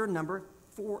chapter number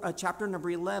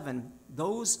 11.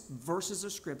 Those verses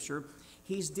of Scripture,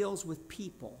 he deals with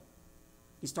people.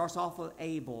 He starts off with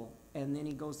Abel, and then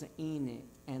he goes to Enoch,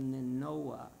 and then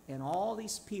Noah, and all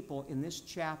these people in this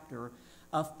chapter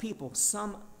of people.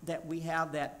 Some that we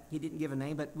have that he didn't give a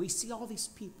name, but we see all these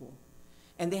people,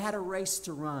 and they had a race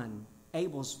to run.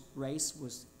 Abel's race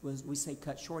was we say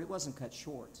cut short. It wasn't cut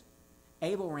short.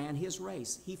 Abel ran his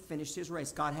race. He finished his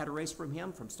race. God had a race for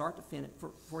him from start to finish,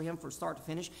 for him from start to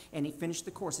finish, and he finished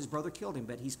the course. His brother killed him,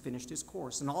 but he's finished his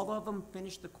course. And all of them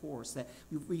finished the course that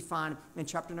we find in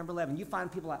chapter number 11. You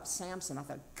find people like Samson. I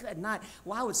thought, good night.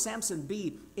 Why would Samson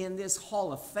be in this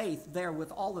hall of faith there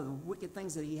with all of the wicked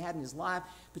things that he had in his life?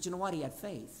 But you know what? He had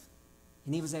faith,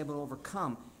 and he was able to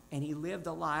overcome, and he lived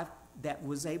a life that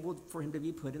was able for him to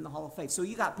be put in the hall of faith. So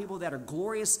you got people that are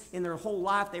glorious in their whole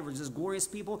life. They were just glorious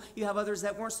people. You have others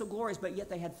that weren't so glorious, but yet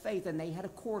they had faith, and they had a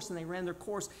course, and they ran their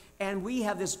course. And we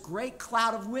have this great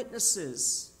cloud of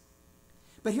witnesses.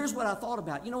 But here's what I thought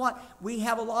about. You know what? We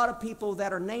have a lot of people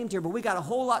that are named here, but we got a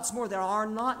whole lot more that are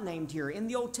not named here. In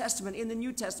the Old Testament, in the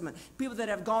New Testament, people that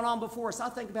have gone on before us. I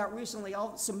think about recently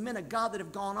some men of God that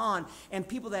have gone on, and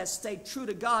people that stayed true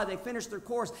to God. They finished their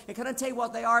course. And can I tell you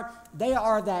what they are? They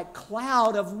are that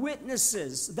cloud of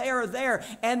witnesses. They are there,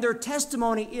 and their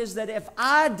testimony is that if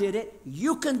I did it,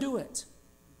 you can do it.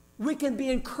 We can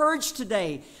be encouraged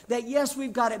today that, yes,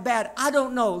 we've got it bad. I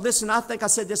don't know. Listen, I think I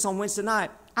said this on Wednesday night.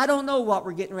 I don't know what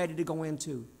we're getting ready to go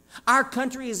into. Our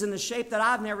country is in the shape that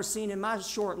I've never seen in my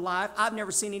short life. I've never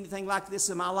seen anything like this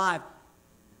in my life.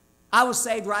 I was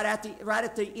saved right at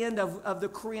the end of the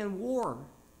Korean War.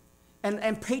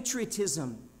 And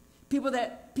patriotism. People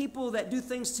that do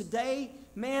things today,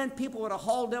 man, people would have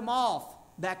hauled them off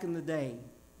back in the day.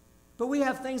 But we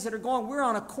have things that are going. We're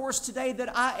on a course today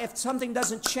that if something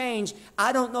doesn't change,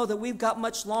 I don't know that we've got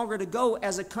much longer to go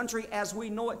as a country as we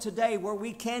know it today, where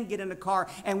we can get in a car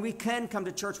and we can come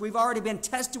to church. We've already been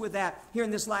tested with that here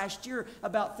in this last year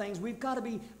about things. We've got to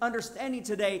be understanding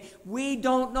today. We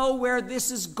don't know where this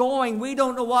is going. We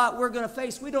don't know what we're going to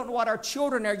face. We don't know what our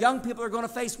children, our young people are going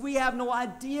to face. We have no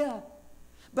idea.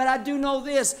 But I do know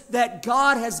this, that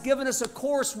God has given us a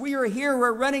course. We are here,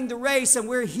 we're running the race, and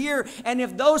we're here. And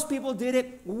if those people did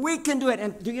it, we can do it.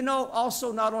 And do you know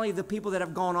also not only the people that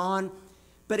have gone on,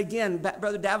 but again,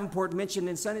 Brother Davenport mentioned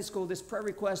in Sunday school this prayer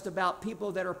request about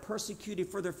people that are persecuted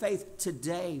for their faith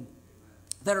today,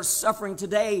 that are suffering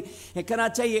today. And can I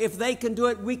tell you, if they can do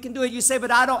it, we can do it. You say, but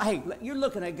I don't. Hey, you're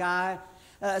looking at a guy.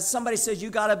 Somebody says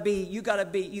you can't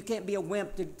be a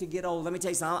wimp to get old. Let me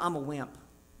tell you something, I'm a wimp.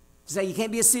 Say you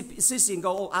can't be a sissy and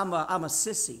go, oh, I'm a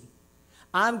sissy.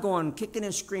 I'm going kicking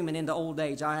and screaming into old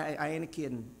age. I ain't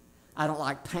kidding. I don't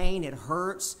like pain. It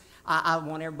hurts. I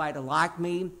want everybody to like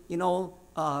me. You know,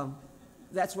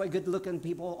 that's the way good-looking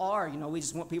people are. You know, we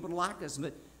just want people to like us.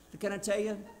 But can I tell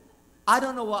you, I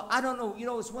don't know. You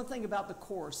know, it's one thing about the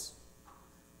course.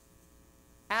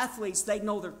 Athletes, they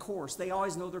know their course. They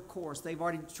always know their course. They've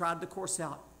already tried the course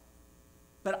out.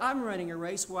 But I'm running a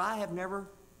race where I have never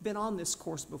been on this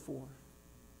course before.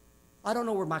 I don't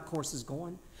know where my course is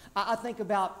going. I think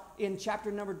about in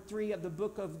chapter number 3 of the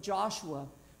book of Joshua,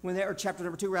 or chapter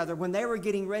number 2 rather, when they were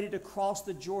getting ready to cross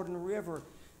the Jordan River,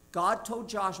 God told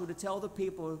Joshua to tell the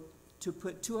people to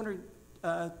put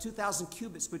 2,000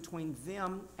 cubits between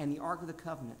them and the Ark of the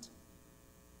Covenant.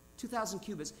 2,000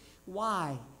 cubits.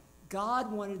 Why?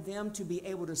 God wanted them to be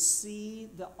able to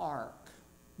see the Ark.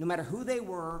 No matter who they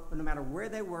were, or no matter where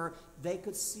they were, they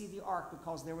could see the ark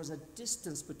because there was a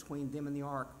distance between them and the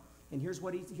ark. And here's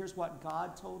what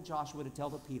God told Joshua to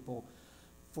tell the people.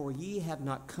 For ye have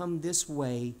not come this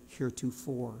way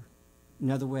heretofore. In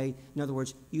other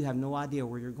words, you have no idea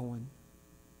where you're going.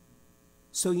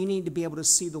 So you need to be able to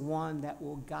see the one that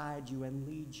will guide you and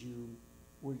lead you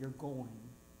where you're going,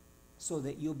 so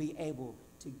that you'll be able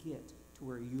to get to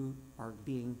where you are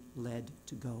being led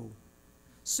to go.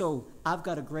 So I've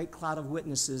got a great cloud of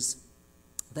witnesses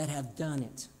that have done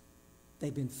it.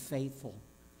 They've been faithful.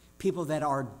 People that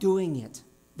are doing it,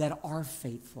 that are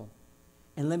faithful.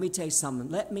 And let me tell you something.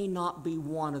 Let me not be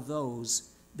one of those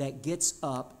that gets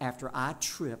up after I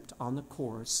tripped on the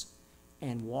course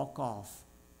and walk off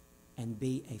and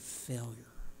be a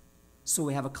failure. So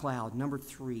we have a cloud. Number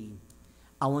 3,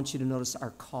 I want you to notice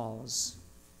our cause.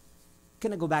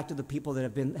 Can I go back to the people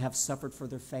that have suffered for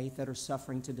their faith, that are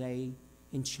suffering today?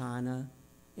 In China,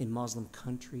 in Muslim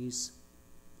countries,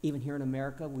 even here in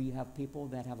America, where you have people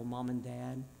that have a mom and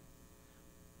dad,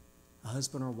 a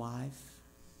husband or wife.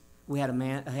 I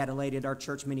had a lady at our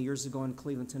church many years ago in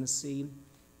Cleveland, Tennessee.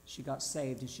 She got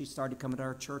saved, and she started coming to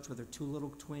our church with her 2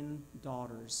 little twin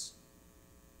daughters.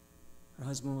 Her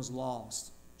husband was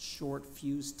lost, short,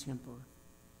 fused temper.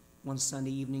 One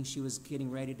Sunday evening, she was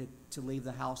getting ready to leave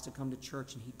the house to come to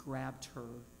church, and he grabbed her.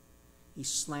 He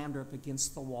slammed her up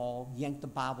against the wall, yanked the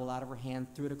Bible out of her hand,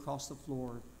 threw it across the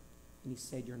floor, and he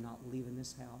said, "You're not leaving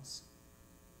this house."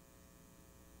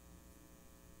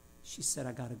 She said,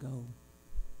 "I got to go."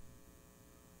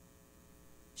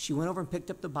 She went over and picked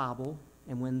up the Bible,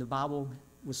 and when the Bible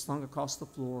was slung across the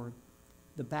floor,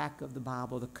 the back of the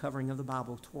Bible, the covering of the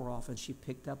Bible tore off, and she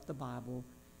picked up the Bible.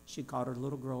 She got her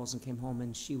little girls and came home,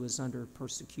 and she was under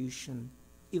persecution.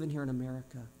 Even here in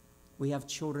America, we have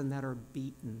children that are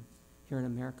beaten. Here in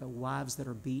America, wives that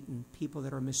are beaten, people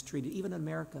that are mistreated, even in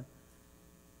America.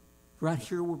 Right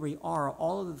here where we are,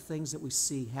 all of the things that we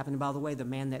see happening. By the way, the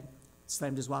man that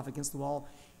slammed his wife against the wall,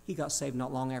 he got saved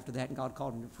not long after that, and God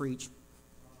called him to preach.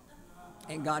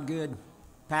 Ain't God good?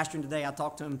 Pastoring today, I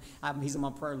talked to him. He's on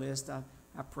my prayer list. I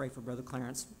pray for Brother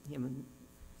Clarence, him and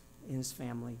his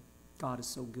family. God is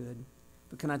so good.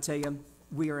 But can I tell you,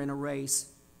 we are in a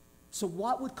race. So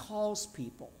what would cause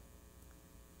people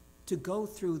to go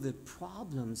through the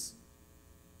problems,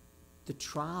 the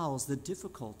trials, the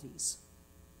difficulties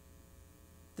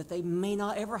that they may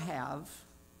not ever have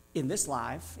in this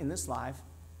life,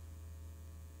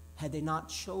 had they not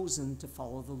chosen to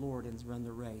follow the Lord and run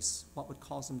the race? What would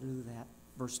cause them to do that?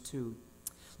 Verse 2.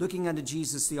 Looking unto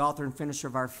Jesus, the author and finisher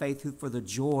of our faith, who for the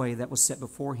joy that was set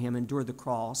before him endured the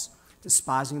cross,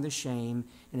 despising the shame,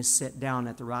 and is set down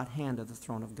at the right hand of the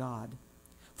throne of God.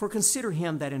 For consider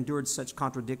him that endured such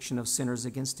contradiction of sinners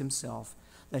against himself,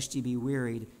 lest ye be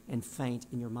wearied and faint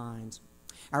in your minds.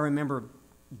 I remember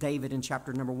David in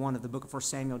chapter number 1 of the book of 1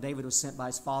 Samuel. David was sent by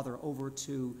his father over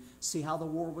to see how the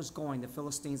war was going, the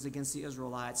Philistines against the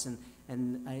Israelites.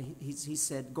 And he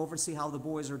said, go over and see how the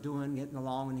boys are doing, getting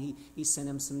along. And he sent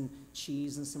him some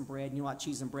cheese and some bread. You know what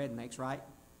cheese and bread makes, right?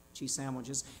 Cheese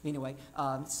sandwiches. Anyway,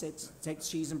 take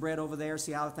cheese and bread over there,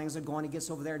 see how things are going. He gets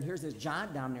over there, and here's this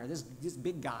giant down there, this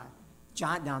big guy.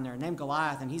 Giant down there named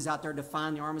Goliath, and he's out there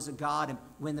defying the armies of God. And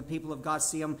when the people of God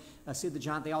see him, see the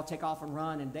giant, they all take off and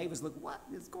run. And David's like, what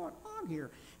is going on here?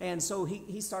 And so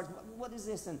he starts, what is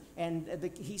this? And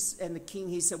the king,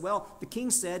 he said, well, the king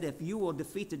said, if you will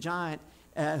defeat the giant,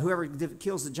 whoever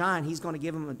kills the giant, he's going to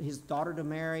give him his daughter to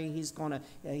marry. He's going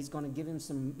to give him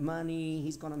some money.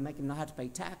 He's going to make him not have to pay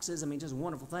taxes. I mean, just a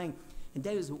wonderful thing. And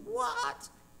David said, what?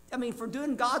 I mean, for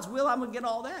doing God's will, I'm going to get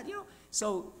all that, you know.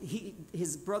 So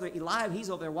his brother Eliab, he's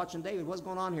over there watching David. What's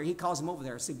going on here? He calls him over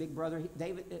there. See, big brother,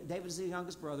 David's the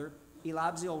youngest brother.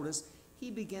 Eliab's the oldest. He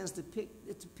begins to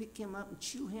pick him up and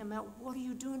chew him out. What are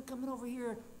you doing coming over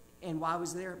here? And why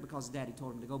was there? Because Daddy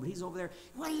told him to go. But he's over there.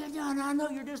 What are you doing? I know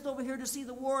you're just over here to see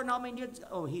the war. And I mean,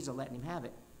 he's letting him have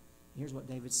it. Here's what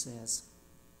David says.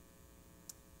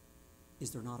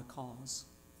 Is there not a cause?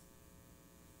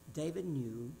 David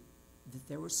knew that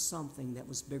there was something that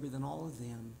was bigger than all of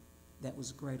them, that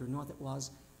was greater. You know what that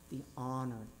was? The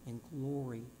honor and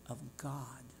glory of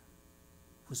God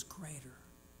was greater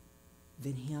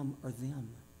than him or them.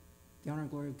 The honor and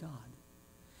glory of God.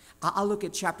 I look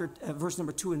at verse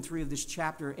number 2 and 3 of this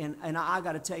chapter, and I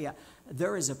got to tell you,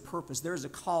 there is a purpose, there is a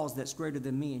cause that's greater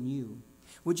than me and you.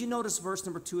 Would you notice verse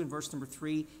number 2 and verse number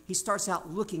 3? He starts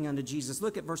out looking unto Jesus.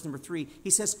 Look at verse number 3. He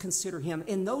says, consider him.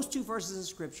 In those two verses of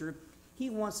Scripture, he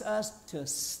wants us to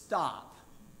stop.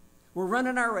 We're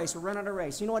running our race. We're running our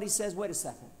race. You know what he says? Wait a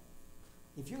second.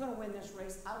 If you're going to win this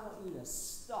race, I want you to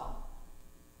stop.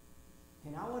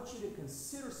 And I want you to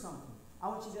consider something. I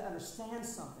want you to understand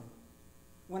something.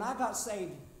 When I got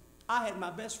saved, I had my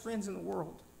best friends in the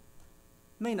world.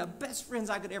 I mean, the best friends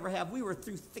I could ever have. We were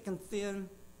through thick and thin.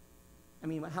 I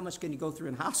mean, how much can you go through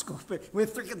in high school? But we're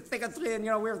thick and thin,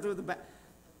 you know, we were through the back.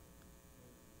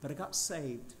 But I got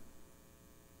saved.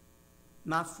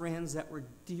 My friends that were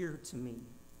dear to me,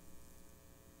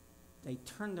 they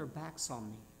turned their backs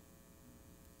on me.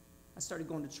 I started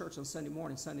going to church on Sunday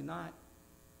morning, Sunday night.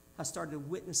 I started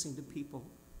witnessing to people.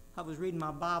 I was reading my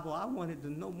Bible. I wanted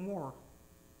to know more.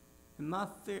 And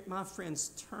my friends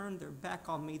turned their back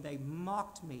on me. They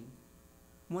mocked me.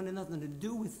 Wanted nothing to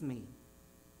do with me.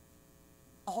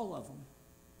 All of them.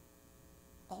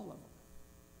 All of them.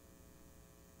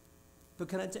 But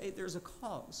can I tell you, there's a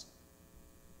cause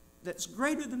that's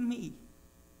greater than me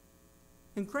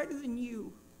and greater than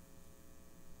you,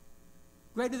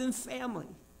 greater than family,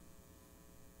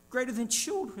 greater than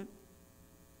children.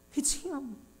 It's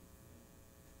him.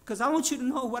 Because I want you to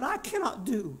know what I cannot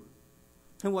do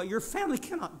and what your family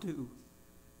cannot do,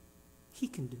 he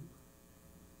can do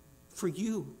for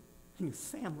you and your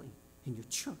family and your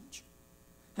church.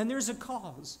 And there's a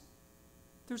cause.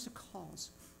 There's a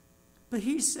cause. But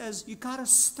he says, you got to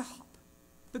stop.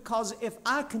 Because if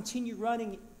I continue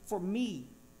running for me,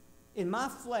 in my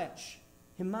flesh,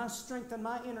 in my strength and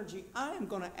my energy, I am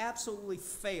going to absolutely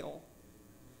fail.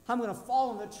 I'm going to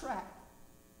fall in the trap.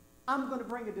 I'm going to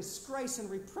bring a disgrace and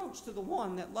reproach to the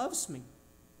one that loves me.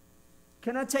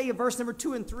 Can I tell you verse number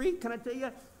 2 and 3? Can I tell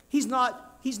you? He's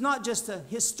not just a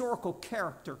historical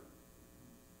character.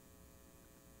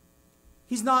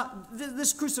 He's not,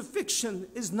 this crucifixion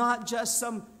is not just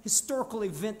some historical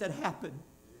event that happened.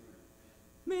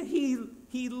 Man,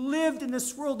 he lived in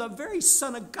this world, the very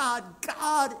Son of God.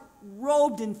 God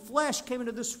robed in flesh came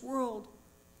into this world.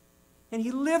 And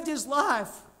he lived his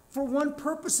life for one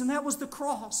purpose, and that was the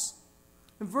cross.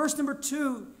 In verse number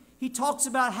 2, he talks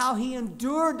about how he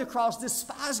endured the cross,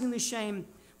 despising the shame.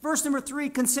 Verse number 3,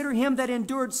 consider him that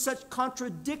endured such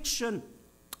contradiction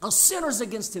of sinners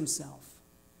against himself.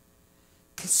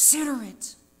 Consider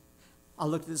it. I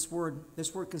looked at this word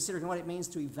considering what it means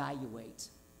to evaluate.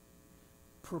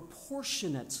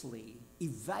 Proportionately.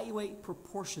 Evaluate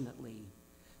proportionately.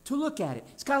 To look at it.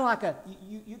 It's kind of like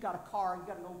you got a car, you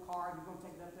got an old car, and you're going to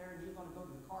take it up there, and you're going to go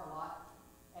to the car lot,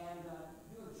 and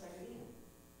you're going to trade it in.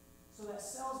 So that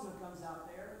salesman comes out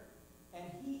there, and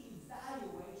he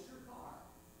evaluates your car.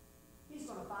 He's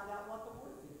going to find out what the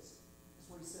worth is. That's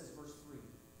what he says, verse 3.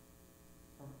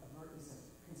 He says,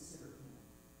 consider him.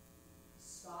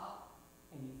 Stop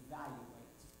and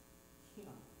evaluate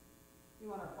him. You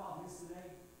know what our problem is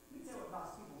today? Let me tell you what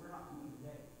God's people we're not doing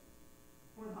today.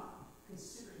 We're not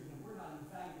considering him. We're not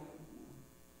evaluating him.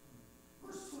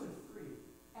 Verse 2 and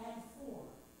 3 and 4.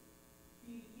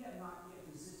 You have not yet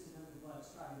resisted under the blood of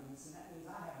striving, and that means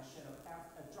I haven't shed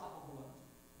a drop of blood.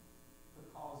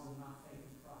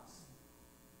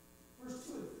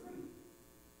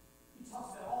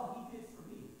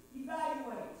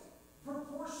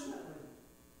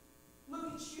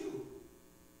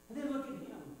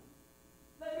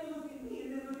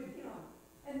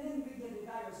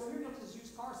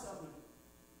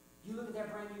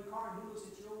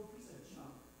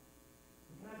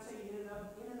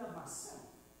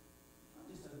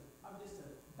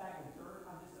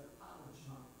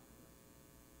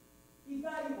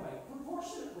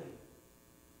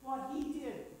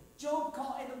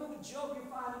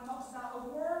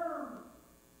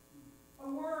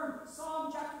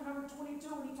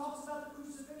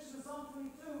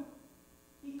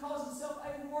 calls himself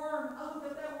a worm. I look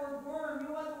at that word worm.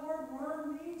 You know what the word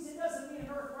worm means? It doesn't mean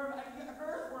an earthworm. An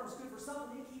earthworm's good for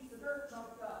something. It keeps the dirt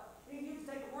chunky up. And you can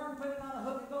take a worm, put it on a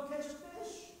hook, and go catch a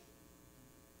fish.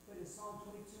 But in Psalm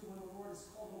 22, when the Lord is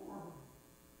called a worm,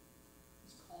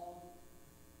 he's called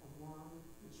a worm,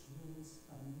 which means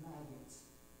a maggot.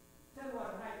 Tell me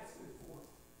what a maggot's good for.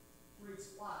 Breeds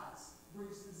flies,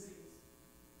 breeds disease.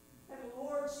 And the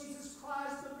Lord Jesus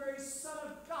Christ, the very Son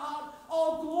of God,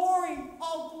 all glory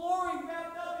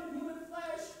wrapped up in human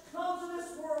flesh, comes to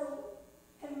this world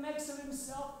and makes of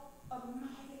himself a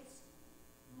maggot,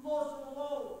 lowest of the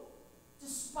low,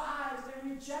 despised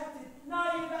and rejected,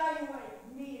 not evaluated,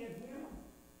 me and him.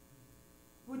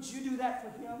 Would you do that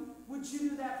for him? Would you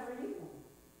do that for anyone?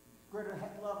 Greater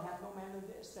love hath no man than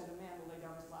this, that a man will lay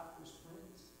down his life for his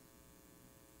friends.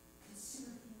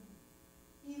 Consider him.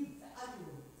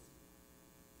 Evaluate.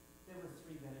 There were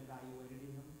three that evaluated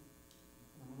him.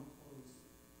 And I'm going to close.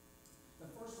 The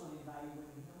first one that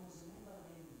evaluated him was a man by the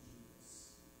name of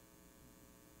Judas.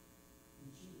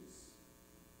 And Judas,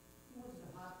 he went to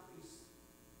the high priest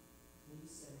and he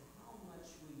said, how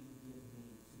much will you give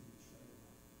me to betray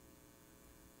him?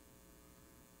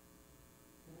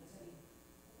 Can I tell you?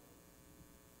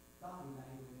 God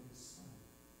evaluated his son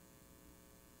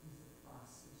with the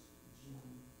priceless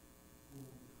gem of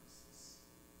priceless.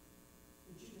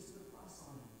 And Judas put a price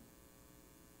on him.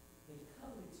 They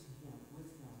coveted to him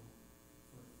with him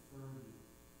for 30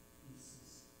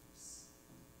 pieces of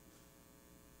silver.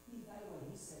 He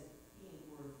evaluated, he said, he ain't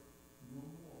worth no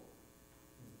more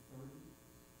than 30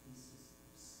 pieces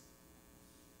of silver.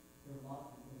 There are a lot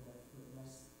of people that put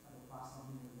less of a price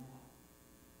on him than that.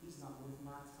 He's not worth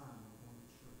my time going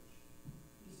to church.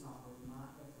 He's not worth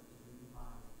my effort to read the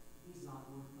Bible. He's not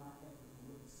worth my effort to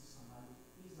witness to somebody.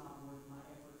 He's not worth my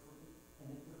effort for me. And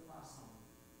they put a price on him.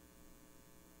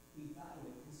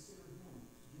 Evaluate, consider him.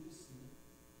 Judas did.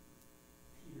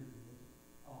 Peter did.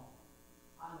 Oh,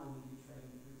 I know we betrayed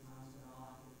him 3 times, but I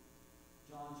like it.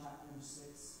 John chapter 6,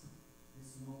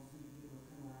 this multitude of people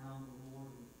come around the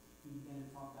Lord, and he began to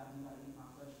talk about, you got to eat my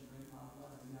flesh and drink my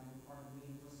blood, or you have no part of me.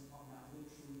 He wasn't talking about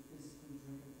literally, physically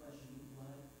drinking flesh and eating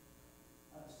blood.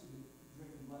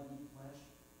 Drinking blood and eating flesh.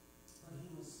 But he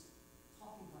was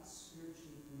talking about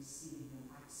spiritually receiving him,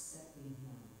 accepting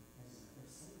him as their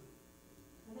Savior.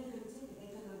 And they couldn't take it.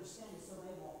 They couldn't understand it, so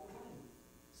they walked away.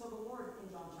 So the Lord, in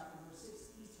John chapter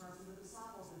 6, he turns to the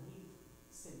disciples and he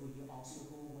said, will you also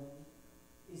go away?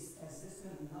 Has this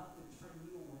been enough to turn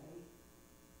you away?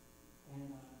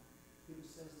 And Peter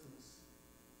says this.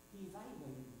 He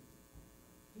evaluated him.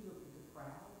 He looked at the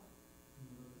crowd and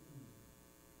he looked at me.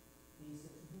 And he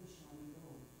said, to whom shall we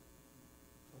go?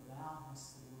 For thou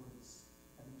hast the words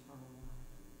of eternal life.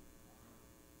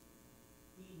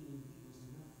 He knew he was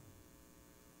nothing,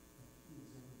 but he was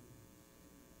everything.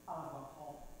 I like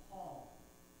what Paul,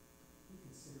 he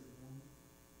considered him.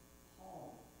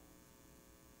 Paul,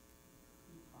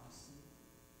 he priced him.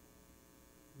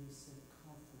 And he said,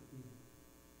 God forbid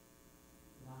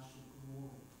that I should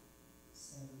glory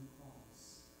save in the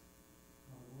cross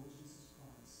of our Lord Jesus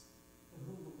Christ, to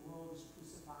whom the world is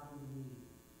crucified unto me,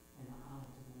 and I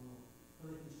unto the world.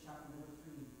 Philippians chapter number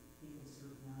 3, he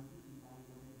considered him, he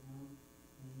evaluated him,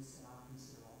 and he said, I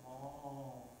consider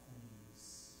all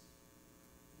things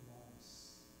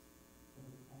loss for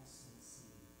the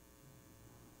excellency of the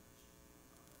knowledge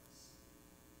of Christ.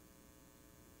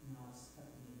 Now it's up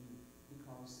to you,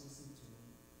 because listen to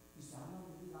me. You say, I'm not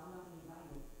going to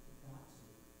evaluate, but God to.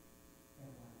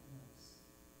 Everybody does.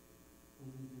 We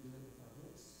either do it with our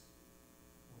lips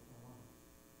or with our life.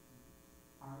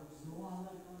 Our lips, no, I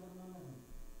love him.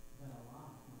 But our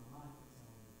life, my life will tell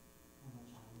me how much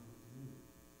I really do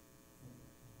think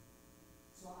of him.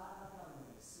 So I've got a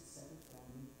race. It's set before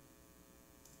me.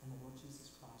 And the Lord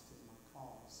Jesus Christ is my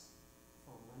cause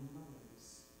for running my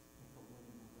race and for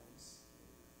winning my race.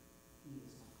 He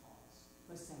is my cause.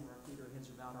 Let's stand to our feet, our heads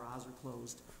are bowed, our eyes are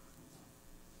closed.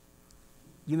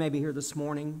 You may be here this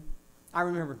morning. I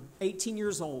remember 18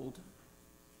 years old,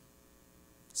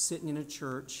 sitting in a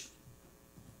church,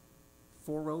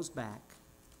 4 rows back,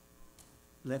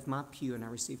 left my pew, and I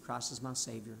received Christ as my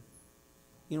Savior.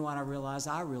 You know what I realized?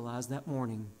 I realized that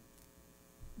morning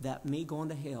that me going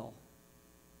to hell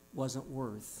wasn't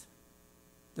worth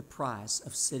the price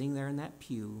of sitting there in that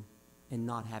pew and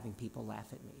not having people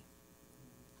laugh at me.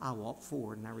 I walked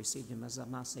forward and I received him as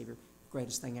my Savior.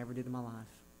 Greatest thing I ever did in my life.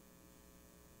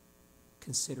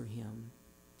 Consider him.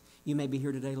 You may be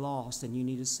here today lost and you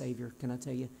need a Savior. Can I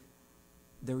tell you,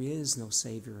 there is no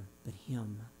Savior but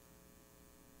him.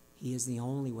 He is the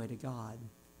only way to God.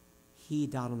 He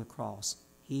died on the cross.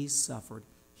 He suffered.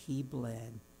 He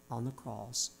bled on the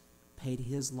cross, paid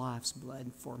his life's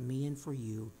blood for me and for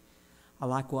you. I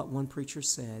like what one preacher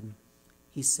said.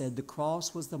 He said, the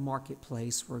cross was the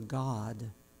marketplace where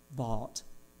God bought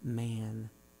man,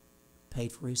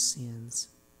 paid for his sins.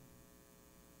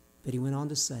 But he went on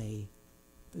to say,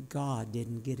 but God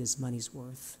didn't get his money's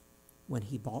worth when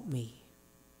he bought me.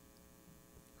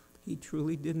 He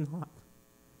truly did not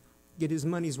get his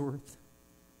money's worth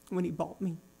when he bought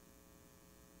me.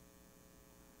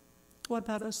 What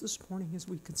about us this morning as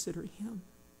we consider him?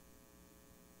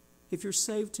 If you're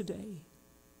saved today,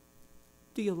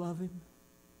 do you love him?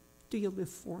 Do you live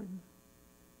for him?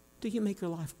 Do you make your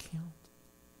life count?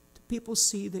 Do people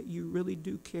see that you really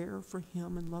do care for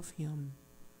him and love him?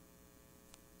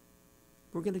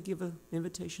 We're going to give an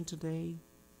invitation today.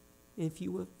 If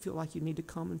you feel like you need to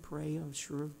come and pray, I'm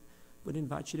sure would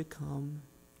invite you to come,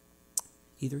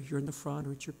 either here in the front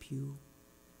or at your pew.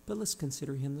 But let's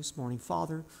consider him this morning.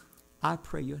 Father, I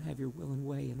pray you'll have your will and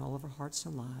way in all of our hearts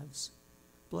and lives.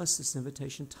 Bless this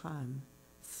invitation time.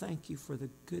 Thank you for the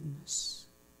goodness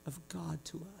of God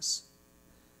to us.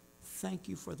 Thank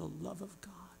you for the love of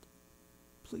God.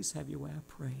 Please have your way, I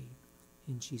pray,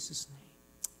 in Jesus' name.